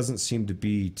there doesn't seem to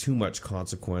be too much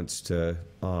consequence to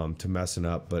messing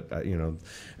up. But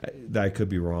I could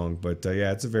be wrong. But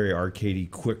yeah, it's a very arcadey,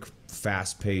 quick,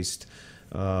 fast paced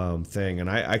thing, and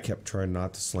I kept trying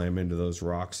not to slam into those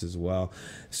rocks as well.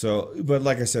 So, but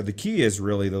like I said, the key is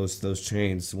really those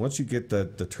chains. Once you get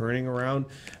the turning around,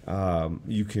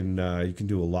 you can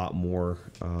do a lot more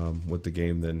with the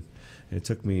game than it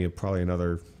took me. Probably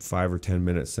another 5 or 10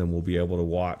 minutes, then we'll be able to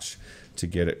watch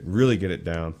to really get it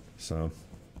down. So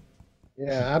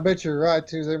yeah, I bet you're right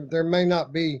too. There may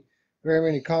not be very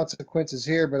many consequences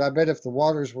here, but I bet if the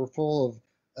waters were full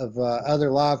of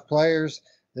other live players,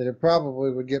 that it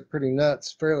probably would get pretty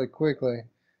nuts fairly quickly.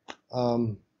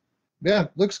 Yeah,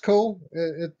 looks cool.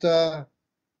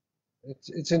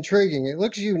 It's intriguing. It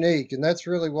looks unique, and that's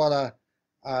really what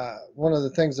one of the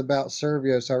things about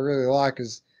Servios I really like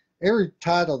is every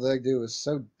title they do is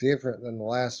so different than the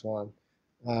last one,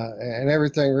 and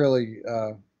everything really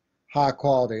high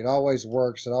quality. It always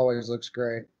works. It always looks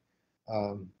great.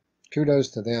 Um, Kudos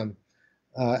to them.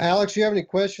 Alex, you have any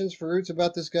questions for Roots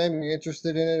about this game? Are you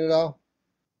interested in it at all?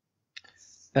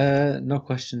 No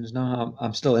questions. No,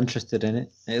 I'm still interested in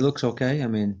it. It looks okay. I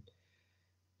mean,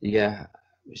 yeah,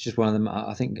 it's just one of them.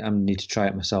 I think I need to try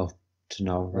it myself to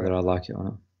know Right. whether I like it or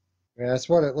not. Yeah, that's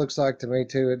what it looks like to me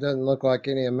too. It doesn't look like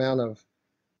any amount of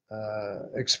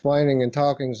explaining and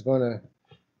talking is going to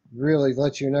really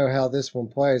let you know how this one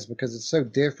plays because it's so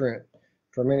different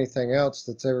from anything else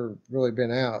that's ever really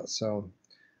been out. So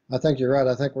I think you're right.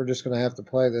 I think we're just going to have to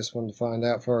play this one to find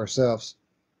out for ourselves.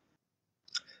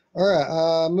 All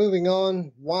right, moving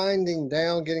on, winding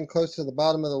down, getting close to the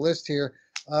bottom of the list here.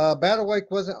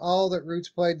 Battlewake wasn't all that Roots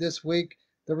played this week.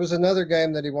 There was another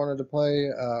game that he wanted to play,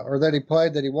 or that he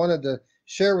played that he wanted to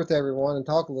share with everyone and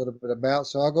talk a little bit about.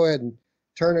 So I'll go ahead and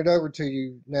turn it over to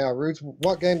you now. Roots,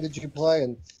 what game did you play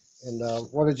and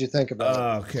what did you think about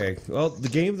it? Okay. Well, the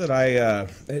game that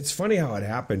it's funny how it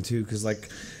happened too, because like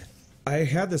I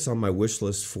had this on my wish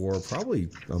list for probably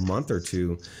a month or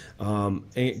two,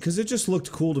 because it just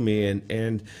looked cool to me,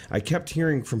 and I kept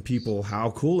hearing from people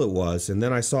how cool it was, and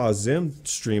then I saw Zim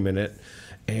streaming it,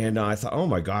 and I thought, oh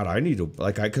my god, I need to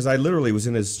because I literally was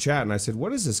in his chat and I said,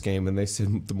 what is this game? And they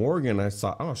said the Morrigan. I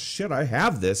thought, oh shit, I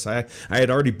have this. I had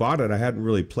already bought it. I hadn't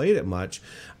really played it much,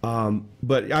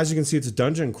 but as you can see, it's a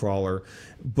dungeon crawler.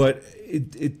 But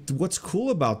what's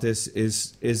cool about this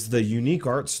is the unique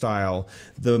art style,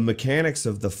 the mechanics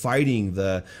of the fighting,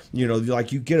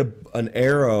 like you get an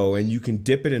arrow and you can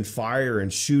dip it in fire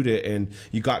and shoot it, and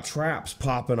you got traps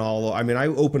popping all. I mean, I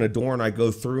open a door and I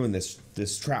go through, and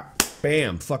this trap,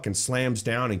 bam, fucking slams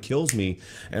down and kills me,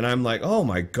 and I'm like, oh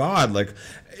my god, like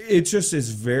it just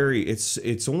is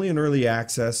it's only in early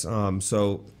access,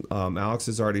 so Alex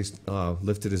has already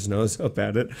lifted his nose up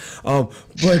at it,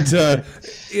 but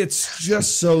it's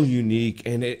just so unique,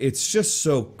 and it's just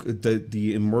so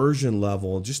the immersion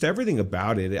level, just everything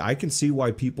about it, I can see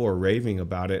why people are raving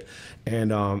about it,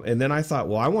 and then I thought,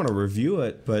 well, I want to review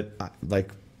it, but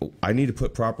I need to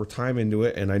put proper time into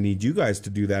it, and I need you guys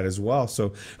to do that as well.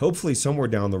 So hopefully somewhere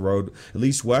down the road, at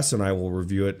least Wes and I will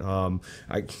review it.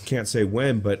 I can't say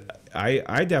when, but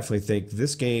I definitely think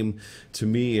this game, to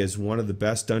me, is one of the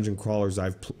best dungeon crawlers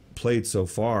I've played so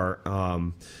far.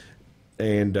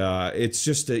 And it's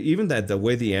just even the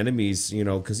way the enemies,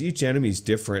 because each enemy's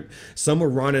different. Some are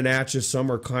running at you,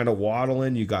 some are kind of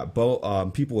waddling. You got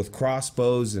people with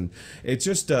crossbows, and it's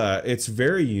just it's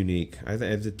very unique. I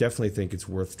definitely think it's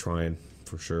worth trying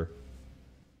for sure.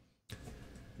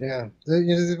 Yeah,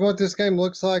 what this game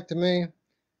looks like to me,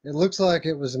 it looks like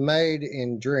it was made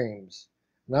in dreams.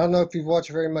 And I don't know if you've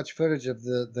watched very much footage of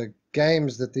the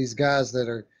games that these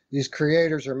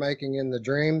creators are making in the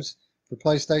dreams for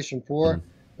PlayStation 4,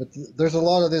 but there's a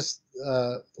lot of this,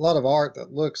 a lot of art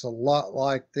that looks a lot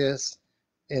like this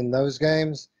in those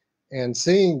games, and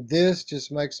seeing this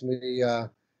just makes me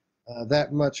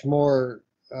that much more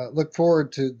look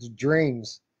forward to the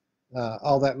dreams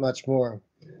all that much more.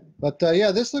 But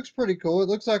yeah, this looks pretty cool. It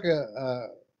looks like a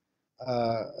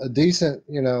decent,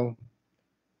 it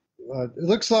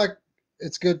looks like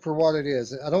it's good for what it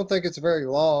is. I don't think it's very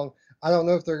long. I don't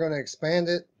know if they're going to expand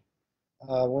it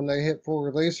when they hit full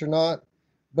release or not,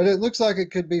 but it looks like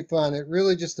it could be fun. It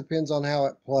really just depends on how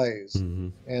it plays. Mm-hmm.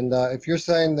 And if you're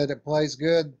saying that it plays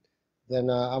good,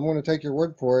 then I'm going to take your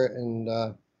word for it.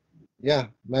 And yeah,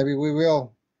 maybe we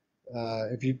will.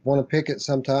 If you want to pick it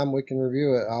sometime, we can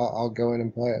review it. I'll go in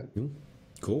and play it.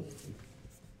 Cool.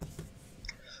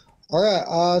 All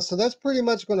right. So that's pretty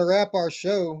much going to wrap our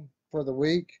show for the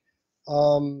week.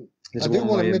 There's one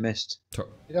more you missed.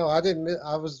 I didn't.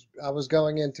 I was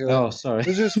going into it. Oh, sorry.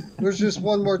 There's just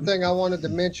one more thing I wanted to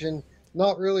mention.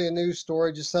 Not really a news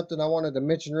story, just something I wanted to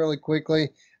mention really quickly,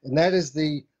 and that is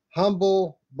the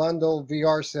Humble Bundle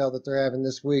VR sale that they're having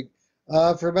this week.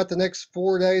 For about the next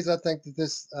 4 days, I think that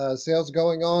this sale's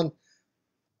going on.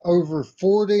 Over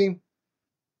 40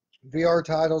 VR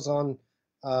titles on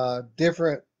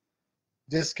different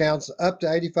discounts, up to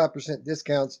 85%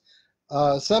 discounts.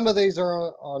 Some of these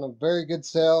are on a very good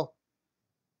sale.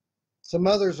 Some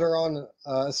others are on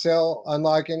a sale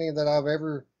unlike any that I've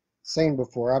ever seen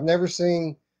before. I've never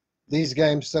seen these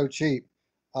games so cheap.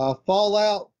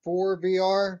 Fallout 4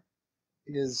 VR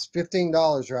is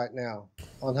 $15 right now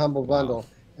on Humble Bundle. Wow.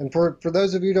 And for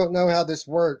those of you who don't know how this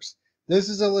works, this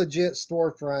is a legit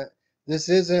storefront. This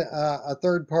isn't a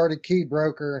third-party key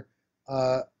broker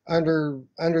under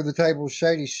the table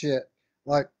shady shit.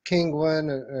 like Kingwin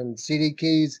and CD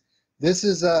Keys. This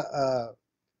is a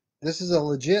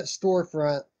legit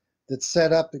storefront that's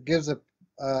set up that gives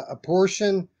a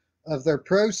portion of their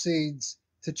proceeds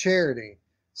to charity.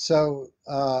 So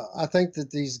I think that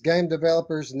these game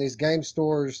developers and these game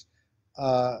stores,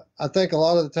 I think a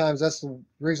lot of the times that's the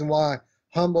reason why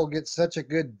Humble gets such a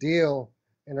good deal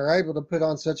and are able to put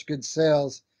on such good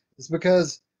sales. Is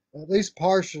because at least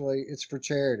partially it's for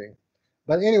charity.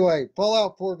 But anyway,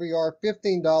 Fallout 4 VR,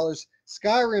 $15.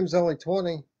 Skyrim's only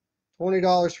 $20 for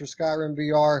Skyrim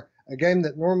VR, a game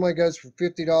that normally goes for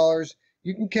 $50.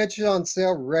 You can catch it on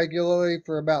sale regularly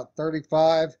for about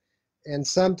 $35, and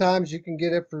sometimes you can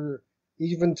get it for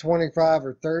even $25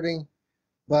 or $30,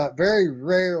 but very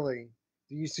rarely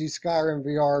do you see Skyrim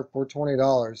VR for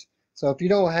 $20. So if you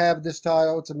don't have this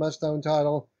title, it's a must-own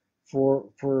title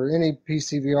for any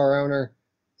PC VR owner.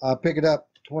 Pick it up,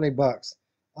 20 bucks.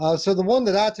 So the one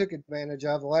that I took advantage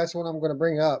of, the last one I'm going to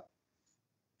bring up,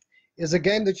 is a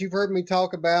game that you've heard me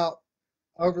talk about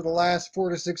over the last 4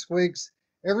 to 6 weeks.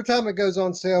 Every time it goes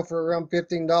on sale for around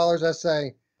 $15, I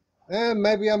say,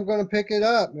 maybe I'm going to pick it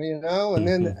up, and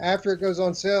then after it goes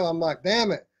on sale, I'm like,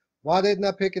 damn it, why didn't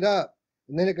I pick it up?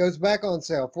 And then it goes back on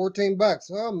sale, 14 bucks.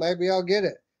 Oh, maybe I'll get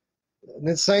it. And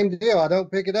then same deal, I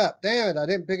don't pick it up. Damn it, I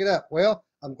didn't pick it up. Well,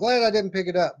 I'm glad I didn't pick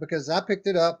it up because I picked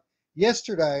it up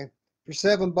yesterday for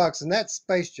 $7, and that's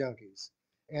Space Junkies.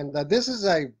 And this is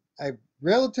a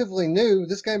relatively new,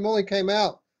 this game only came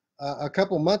out a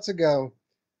couple months ago.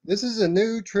 This is a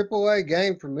new AAA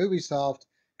game from Ubisoft,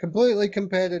 completely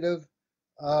competitive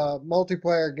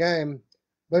multiplayer game,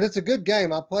 but it's a good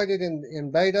game. I played it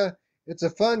in beta. It's a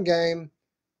fun game,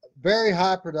 very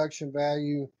high production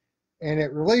value, and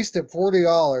it released at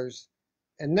 $40,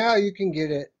 and now you can get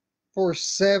it for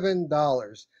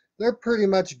 $7. They're pretty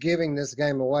much giving this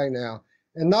game away now.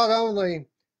 And not only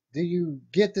do you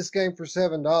get this game for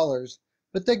 $7,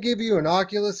 but they give you an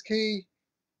Oculus key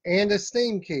and a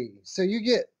Steam key. So you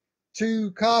get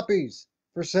 2 copies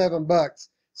for $7.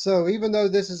 So even though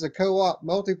this is a co-op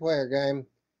multiplayer game,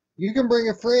 you can bring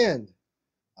a friend.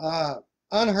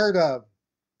 Unheard of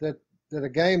that a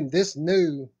game this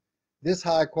new, this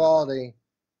high quality,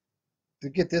 to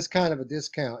get this kind of a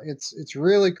discount. It's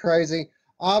really crazy.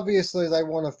 Obviously, they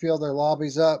want to fill their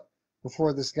lobbies up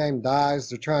before this game dies.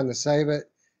 They're trying to save it.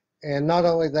 And not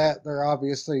only that, they're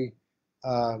obviously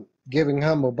giving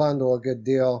Humble Bundle a good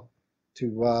deal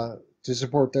to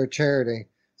support their charity.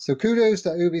 So kudos to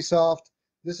Ubisoft.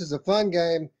 This is a fun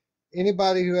game.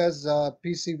 Anybody who has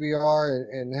PC VR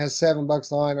and has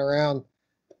 $7 lying around,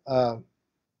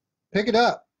 pick it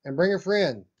up and bring a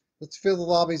friend. Let's fill the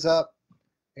lobbies up.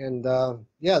 And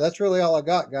yeah, that's really all I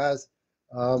got, guys.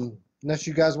 Unless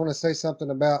you guys want to say something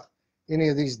about any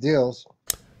of these deals.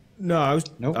 No, I was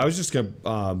Nope. I was just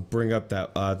gonna bring up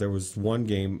that there was one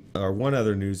game or one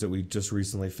other news that we just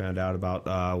recently found out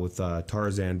about with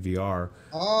Tarzan VR.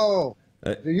 Oh,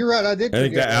 you're right. I did. I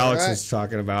think forget that Alex right? is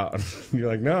talking about. You're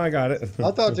like, no, I got it.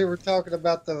 I thought you were talking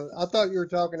about I thought you were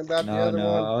talking about the No, other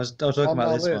no, one. I was talking on my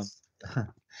about this list. one.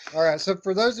 All right. So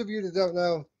for those of you that don't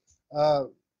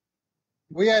know,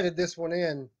 we added this one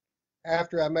in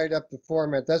after I made up the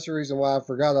format. That's the reason why I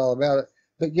forgot all about it.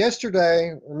 But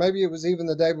yesterday, or maybe it was even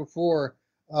the day before,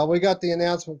 we got the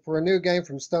announcement for a new game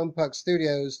from Stone Puck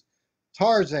Studios,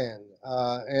 Tarzan.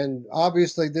 And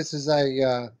obviously, this is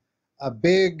a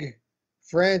big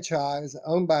franchise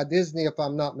owned by Disney, if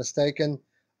I'm not mistaken.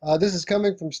 This is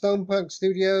coming from Stone Puck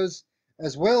Studios,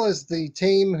 as well as the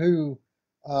team who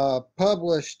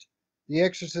published The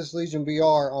Exorcist Legion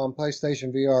VR on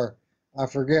PlayStation VR. I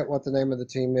forget what the name of the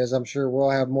team is. I'm sure we'll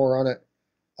have more on it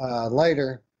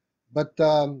later. But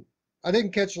I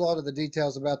didn't catch a lot of the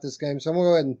details about this game, so I'm going to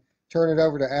go ahead and turn it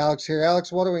over to Alex here.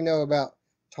 Alex, what do we know about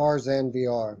Tarzan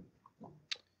VR?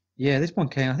 Yeah, this one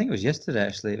came. I think it was yesterday.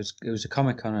 Actually, it was a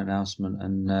Comic-Con announcement,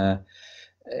 and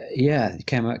yeah, it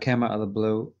came out of the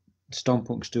blue. Stone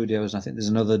Puck Studios, and I think there's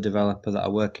another developer that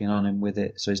are working on him with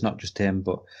it. So it's not just him,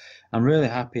 but I'm really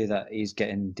happy that he's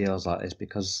getting deals like this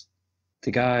because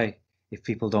the guy, if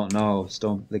people don't know,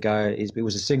 the guy he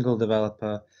was a single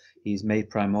developer. He's made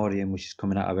Primordium, which is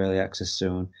coming out of early access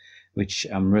soon, which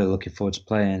I'm really looking forward to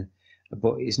playing.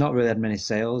 But he's not really had many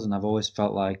sales, and I've always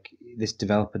felt like this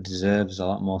developer deserves a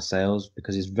lot more sales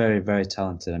because he's very, very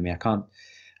talented. I mean, I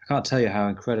can't tell you how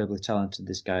incredibly talented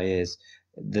this guy is.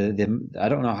 I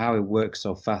don't know how he works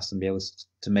so fast and be able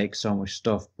to make so much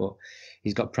stuff, but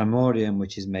he's got Primordium,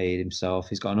 which he's made himself.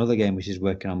 He's got another game which he's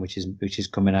working on, which is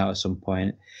coming out at some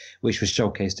point, which was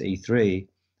showcased at E3.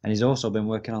 And he's also been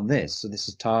working on this. So this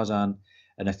is Tarzan,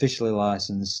 an officially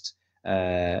licensed.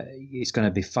 It's going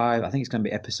to be 5. I think it's going to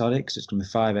be episodic. So it's going to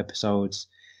be 5 episodes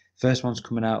First one's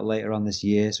coming out later on this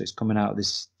year, so it's coming out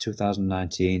this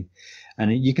 2019,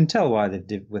 and you can tell why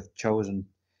they've chosen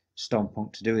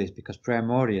Stonepunk to do this, because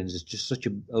Primordians is just such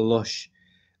a lush,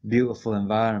 beautiful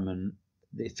environment.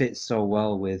 It fits so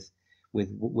well with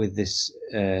this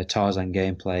Tarzan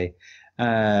gameplay.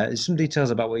 There's some details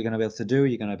about what you're going to be able to do.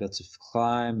 You're going to be able to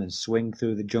climb and swing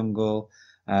through the jungle.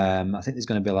 I think there's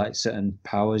going to be like certain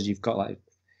powers. You've got like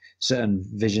certain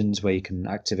visions where you can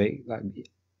activate like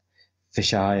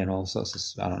fisheye and all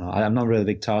sorts of. I don't know. I'm not really a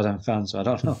big Tarzan fan, so I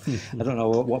don't know. I don't know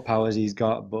what powers he's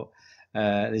got, but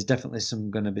there's definitely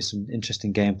going to be some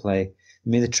interesting gameplay. I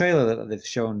mean, the trailer that they've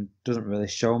shown doesn't really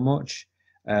show much,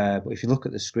 but if you look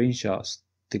at the screenshots,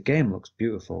 the game looks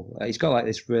beautiful. It's got like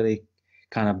this really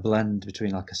kind of blend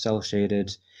between like a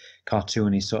cel-shaded,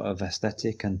 cartoony sort of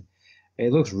aesthetic, and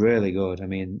it looks really good. I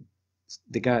mean,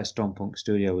 the guy at Stonepunk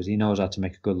Studios, he knows how to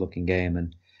make a good-looking game,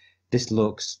 and this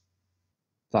looks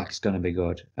like it's going to be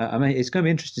good. I mean, it's going to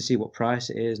be interesting to see what price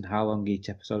it is and how long each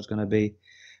episode is going to be.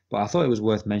 But I thought it was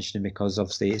worth mentioning because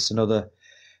obviously it's another.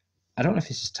 I don't know if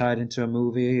this is tied into a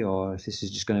movie or if this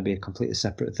is just going to be a completely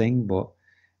separate thing, but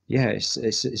yeah,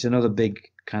 it's another big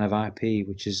kind of IP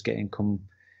which is getting brought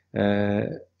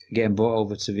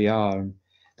over to VR, and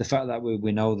the fact that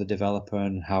we know the developer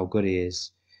and how good he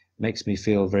is makes me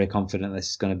feel very confident this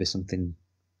is going to be something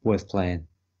worth playing.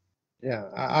 Yeah,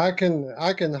 I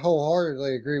can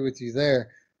wholeheartedly agree with you there.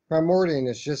 Primordian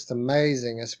is just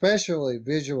amazing, especially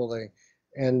visually,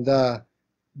 and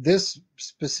this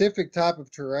specific type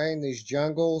of terrain, these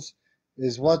jungles,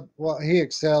 is what he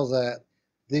excels at.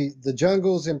 The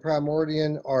jungles in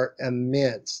Primordian are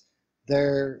immense.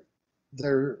 They're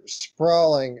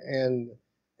sprawling, and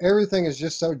everything is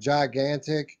just so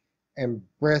gigantic and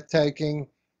breathtaking.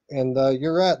 And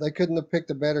you're right, they couldn't have picked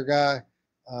a better guy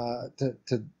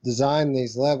to design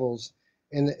these levels.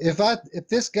 And if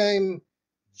this game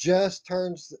just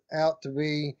turns out to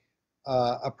be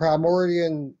a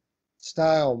Primordian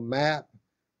style map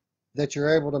that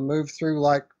you're able to move through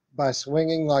like by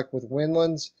swinging like with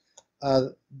Windlands,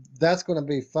 that's going to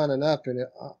be fun enough in it,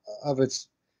 of its,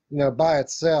 by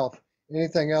itself.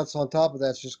 Anything else on top of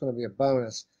that's just going to be a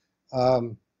bonus.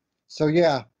 So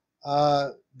yeah,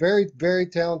 very, very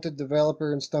talented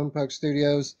developer in Stonepunk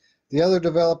Studios. The other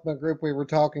development group we were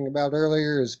talking about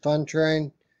earlier is Fun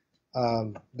Train,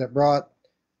 that brought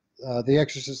the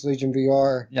Exorcist Legion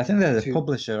VR. Yeah, I think they're the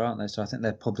publisher, aren't they? So I think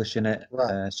they're publishing it.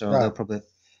 Right. So right. they'll probably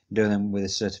do them with a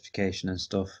certification and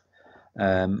stuff.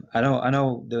 I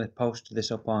know they posted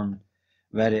this up on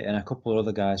Reddit, and a couple of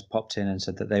other guys popped in and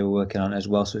said that they were working on it as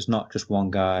well. So it's not just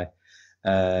one guy.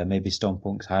 Maybe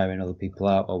Stonepunk's hiring other people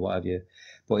out or whatever.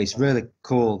 But it's really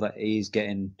cool that he's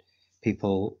getting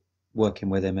people working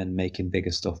with him and making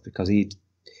bigger stuff, because he's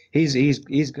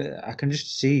I can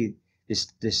just see this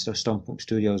Stonepunk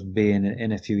Studios being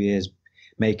in a few years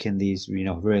making these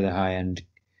really high end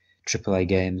AAA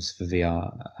games for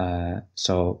VR.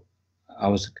 So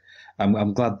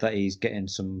I'm glad that he's getting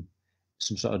some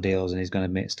sort of deals, and he's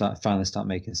going to finally start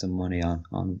making some money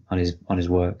on his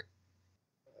work.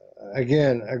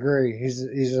 Again, agree. He's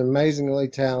an amazingly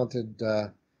talented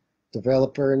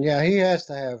developer, and yeah, he has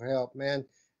to have help, man.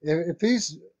 If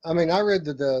he's, I mean, I read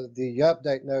the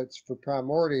update notes for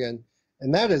Primordian,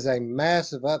 and that is a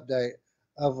massive update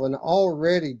of an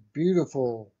already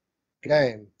beautiful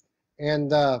game.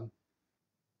 And on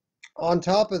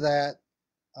top of that,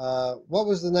 what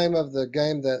was the name of the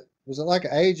game that was it, like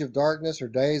Age of Darkness or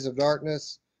Days of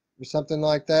Darkness or something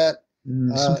like that?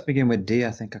 Something begin with D, I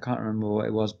think. I can't remember what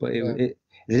it was, but it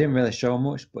didn't really show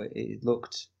much, but it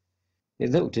looked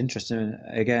interesting.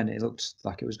 Again, it looked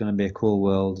like it was going to be a cool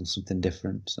world and something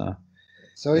different.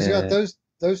 So he's got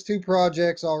those two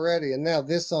projects already, and now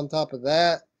this on top of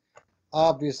that.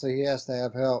 Obviously, he has to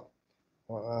have help.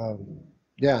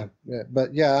 Yeah,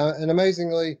 but yeah, an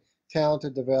amazingly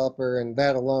talented developer, and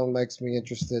that alone makes me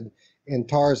interested in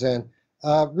Tarzan.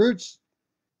 Ruuts,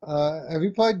 have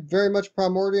you played very much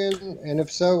Primordian? And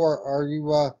if so, are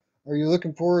you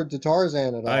looking forward to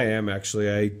Tarzan at all? I am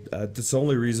actually. That's the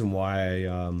only reason why I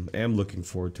am looking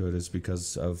forward to it is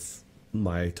because of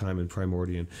my time in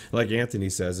Primordian. Like Anthony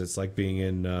says, it's like being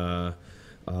in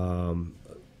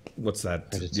what's that?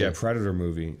 Predator. Yeah, Predator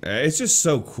movie. It's just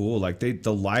so cool. Like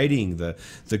the lighting, the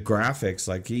graphics.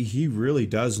 Like he really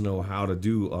does know how to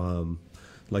do.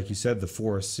 Like you said, the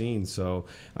forest scene. So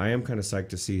I am kind of psyched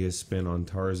to see his spin on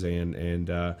Tarzan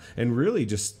and really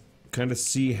just kind of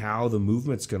see how the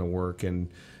movement's going to work and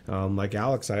Like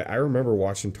Alex, I remember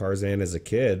watching Tarzan as a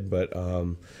kid, but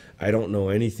I don't know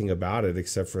anything about it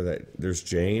except for that there's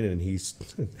Jane and he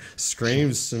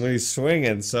screams when he's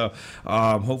swinging. So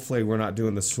hopefully we're not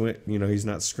doing the swing. You know, he's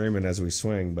not screaming as we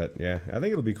swing. But yeah, I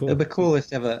think it'll be cool. It'd be cool if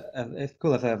they have it's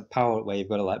cool if they have power where you've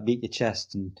got to like beat your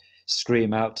chest and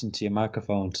scream out into your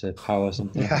microphone to power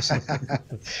something. Can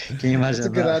you imagine? That's a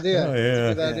good idea. Oh,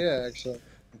 That's a good idea, actually.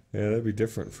 Yeah, that'd be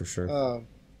different for sure.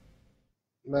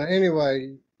 But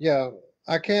anyway, yeah,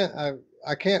 I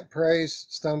can't praise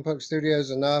Stonepoke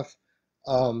Studios enough.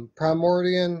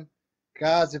 Primordian,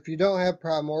 guys, if you don't have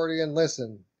Primordian,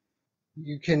 listen,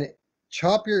 you can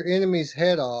chop your enemy's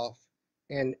head off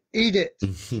and eat it.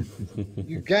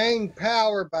 You gain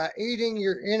power by eating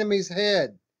your enemy's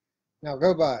head. Now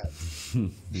go buy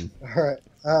it. All right.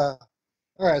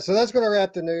 All right, so that's going to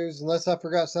wrap the news, unless I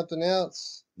forgot something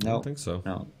else. I don't think so.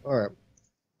 No. All right,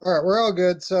 we're all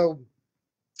good. So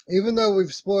even though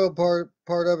we've spoiled part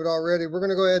of it already, we're going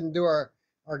to go ahead and do our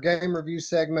game review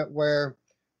segment where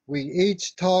we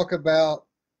each talk about,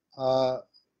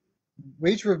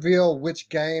 we each reveal which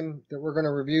game that we're going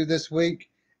to review this week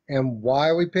and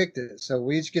why we picked it. So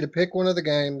we each get to pick one of the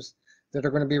games that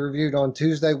are going to be reviewed on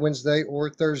Tuesday, Wednesday, or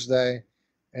Thursday,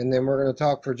 and then we're going to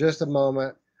talk for just a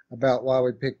moment about why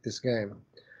we picked this game.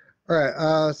 All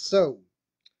right, so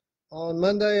on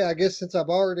Monday, I guess since I've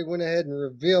already went ahead and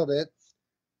revealed it,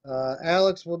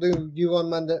 Alex, we'll do you on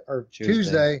Monday or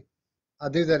Tuesday. I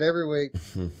do that every week.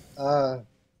 On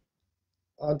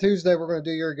Tuesday, we're going to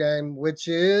do your game, which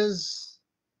is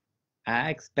I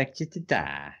Expect You to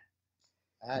Die.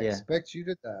 I Expect You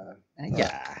to Die.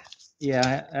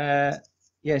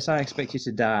 Yes, I Expect You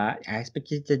to Die. I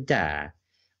Expect You to Die,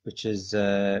 which is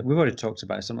we've already talked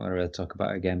about it. So I'm not going to really talk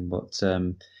about it again, but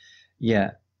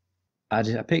yeah, I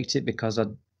picked it because I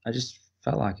just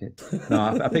felt like it.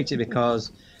 No, I picked it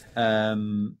because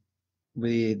obviously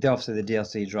the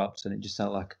DLC dropped and it just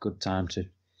felt like a good time to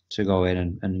go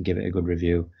in and give it a good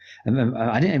review. And then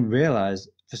I didn't even realize,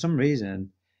 for some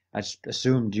reason, I just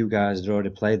assumed you guys had already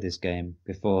played this game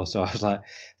before. So I was like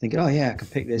thinking, oh yeah, I can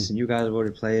pick this and you guys have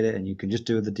already played it and you can just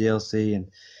do the DLC. And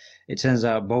it turns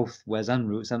out both Wes and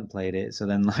Ruuts haven't played it. So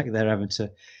then like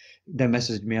they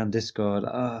messaged me on Discord,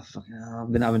 oh, fucking hell,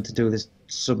 I've been having to do this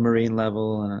submarine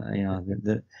level, and you know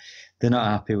they're not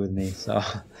happy with me. So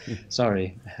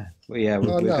sorry, but yeah,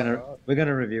 we're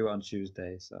gonna review it on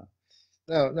Tuesday. So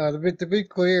no, to be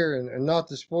clear and not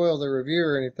to spoil the review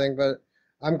or anything, but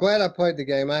I'm glad I played the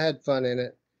game. I had fun in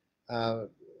it.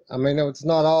 I mean, it's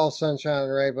not all sunshine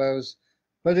and rainbows,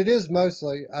 but it is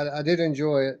mostly. I did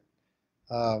enjoy it.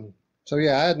 So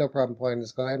yeah, I had no problem playing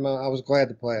this game. I was glad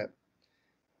to play it.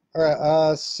 All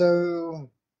right, so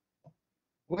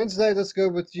Wednesday, let's go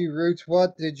with you, Roots.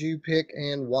 What did you pick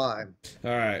and why?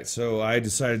 All right, so I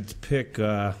decided to pick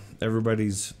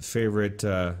everybody's favorite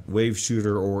wave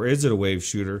shooter, or is it a wave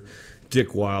shooter?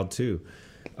 Dick Wild 2.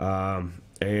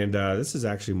 And this is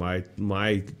actually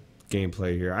my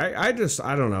gameplay here. I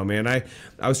don't know, man. I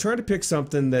was trying to pick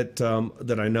something that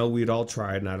that I know we'd all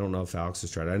tried, and I don't know if Alex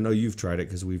has tried it. I know you've tried it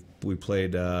because we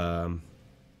played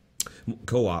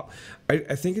co-op.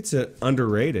 I think it's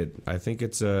underrated. I think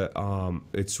it's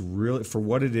it's really, for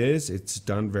what it is, it's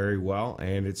done very well,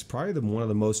 and it's probably one of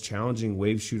the most challenging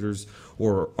wave shooters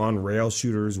or on rail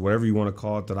shooters, whatever you want to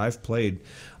call it, that I've played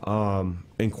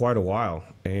in quite a while,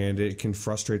 and it can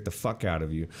frustrate the fuck out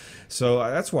of you. So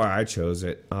that's why I chose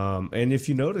it. And if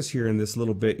you notice here in this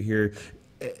little bit here,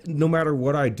 no matter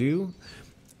what I do,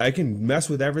 I can mess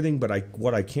with everything, but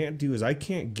what I can't do is I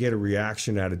can't get a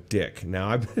reaction out of Dick. Now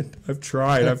I've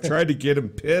tried to get him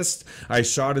pissed. I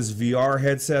shot his VR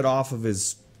headset off of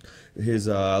his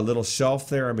little shelf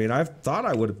there. I mean, I thought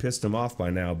I would have pissed him off by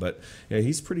now, but yeah,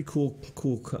 he's pretty cool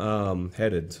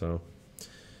headed. So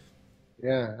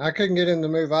yeah, I couldn't get him to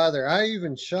move either. I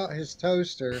even shot his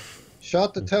toaster,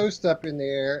 shot the toast up in the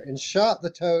air, and shot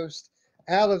the toast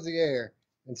out of the air,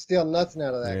 and still nothing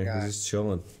out of that guy. He's just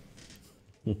chilling.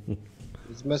 He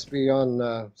must be on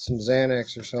some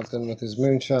Xanax or something with his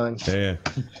moonshine. Yeah.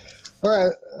 All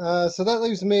right, so that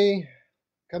leaves me.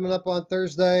 Coming up on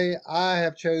Thursday, I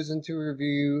have chosen to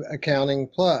review Accounting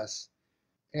Plus.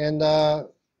 And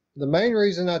the main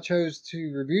reason I chose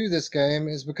to review this game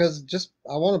is because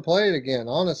I want to play it again,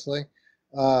 honestly.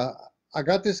 I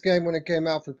got this game when it came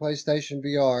out for PlayStation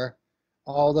VR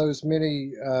all those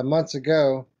many months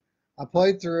ago. I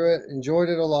played through it, enjoyed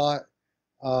it a lot.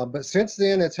 But since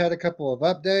then, it's had a couple of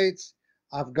updates.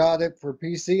 I've got it for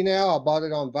PC now. I bought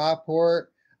it on Viveport.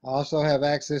 I also have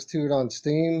access to it on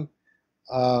Steam.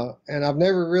 And I've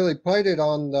never really played it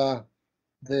on the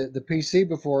PC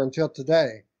before until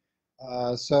today.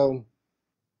 So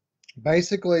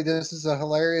Basically, this is a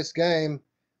hilarious game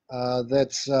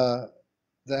that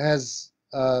has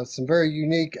some very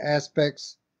unique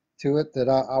aspects to it that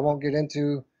I won't get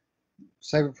into.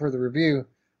 Save it for the review.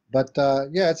 But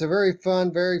yeah, it's a very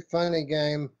fun, very funny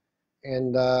game,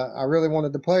 and I really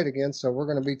wanted to play it again, so we're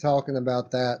going to be talking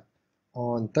about that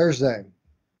on Thursday.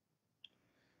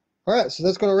 All right, so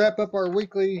that's going to wrap up our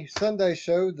weekly Sunday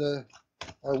show,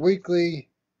 our weekly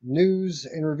news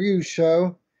and review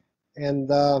show.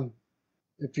 And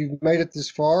if you've made it this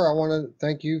far, I want to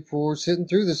thank you for sitting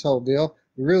through this whole deal.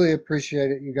 We really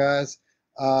appreciate it, you guys.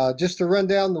 Just to run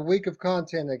down the week of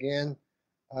content again.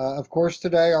 Of course,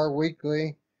 today, our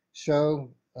weekly show.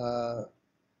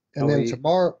 And then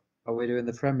tomorrow. Are we doing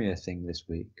the premiere thing this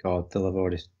week? Or they'll have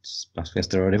already, I guess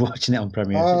they're already watching it on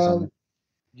premiere.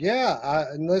 Yeah,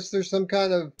 unless there's some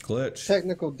kind of glitch,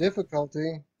 technical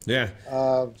difficulty. Yeah.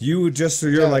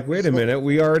 You're like, wait a minute,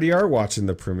 we already are watching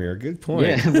the premiere. Good point.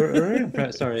 Yeah,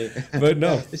 we're sorry. But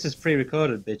no. This is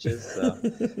pre-recorded, bitches. So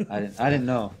I didn't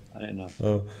know.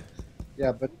 Oh.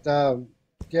 Yeah, but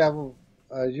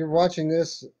you're watching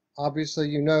this. Obviously,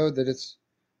 you know that it's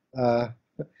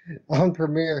on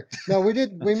premiere. No, we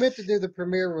meant to do the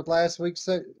premiere with last week's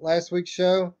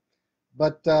show,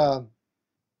 but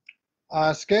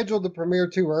I scheduled the premiere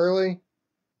too early.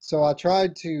 So I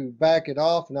tried to back it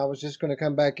off, and I was just going to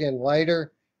come back in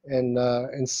later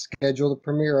and schedule the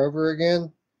premiere over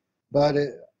again. But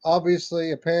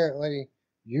apparently,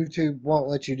 YouTube won't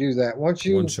let you do that. Once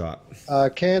you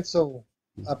cancel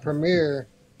a premiere,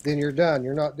 then you're done.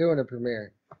 You're not doing a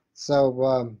premiere.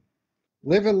 So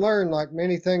live and learn, like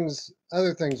many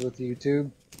other things with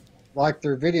YouTube, like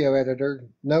their video editor.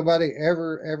 Nobody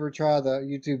ever try the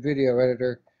YouTube video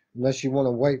editor unless you want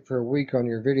to wait for a week on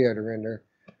your video to render.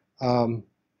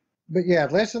 But yeah,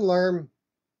 lesson learned.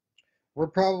 We're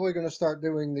probably going to start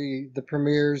doing the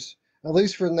premieres at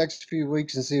least for the next few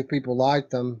weeks and see if people like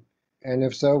them, and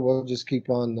if so, we'll just keep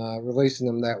on releasing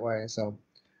them that way. So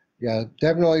yeah,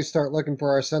 definitely start looking for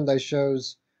our Sunday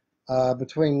shows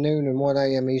between noon and 1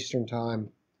 a.m. Eastern time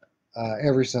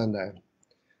every Sunday.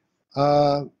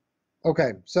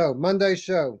 Okay, so Monday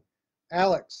show.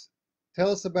 Alex,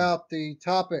 tell us about the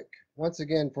topic once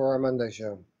again for our Monday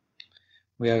show.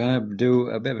 We are going to do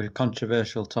a bit of a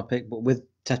controversial topic, but with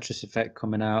Tetris Effect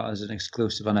coming out as an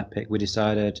exclusive on Epic, we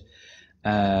decided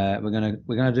we're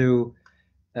gonna do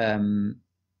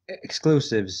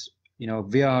exclusives. You know,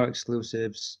 VR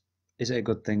exclusives. Is it a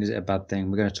good thing? Is it a bad thing?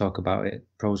 We're going to talk about it,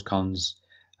 pros, cons,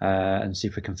 and see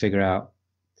if we can figure out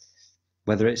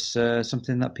whether it's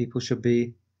something that people should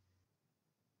be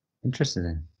interested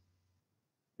in.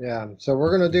 Yeah, so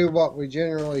we're going to do what we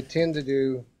generally tend to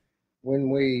do when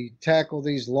we tackle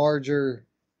these larger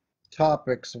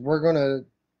topics. We're going to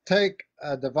take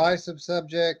a divisive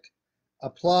subject,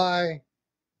 apply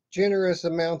generous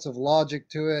amounts of logic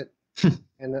to it,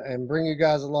 and bring you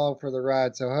guys along for the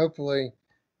ride. So hopefully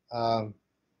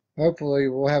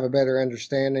we'll have a better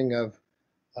understanding of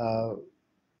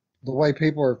the way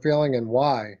people are feeling and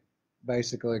why,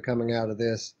 basically, coming out of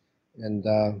this. And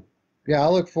yeah, I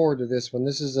look forward to this one.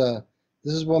 This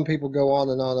is one people go on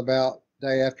and on about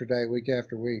day after day, week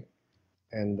after week,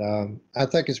 and I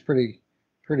think it's pretty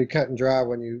cut and dry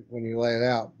when you lay it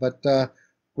out. But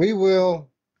we will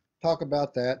talk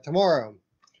about that tomorrow.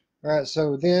 All right,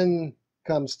 so then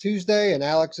comes Tuesday and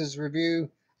Alex's review,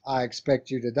 I Expect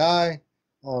You to Die.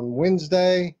 On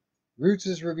Wednesday,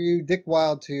 Ruuts' review, Dick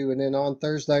Wild 2, and then on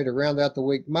Thursday to round out the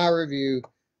week, my review,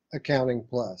 Accounting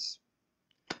Plus.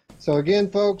 So again,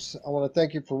 folks, I want to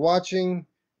thank you for watching.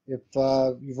 If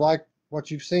you've liked what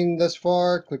you've seen thus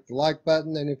far, click the like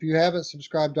button, and if you haven't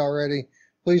subscribed already,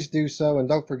 please do so, and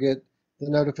don't forget the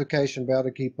notification bell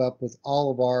to keep up with all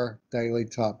of our daily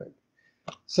topics.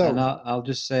 So, and I'll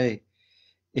just say,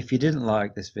 if you didn't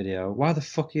like this video, why the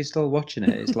fuck are you still watching it?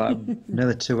 It's like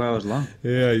nearly 2 hours long.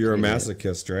 Yeah, you're a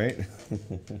masochist, right?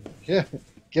 Yeah,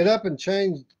 get up and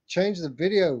change the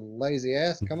video, lazy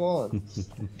ass. Come on,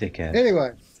 dickhead.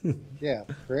 Anyway, yeah,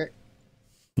 correct.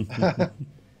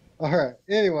 All right.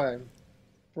 Anyway,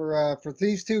 for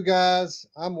these two guys,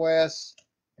 I'm Wes,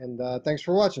 and thanks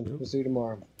for watching. We'll see you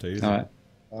tomorrow. All right.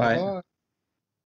 Bye. Bye.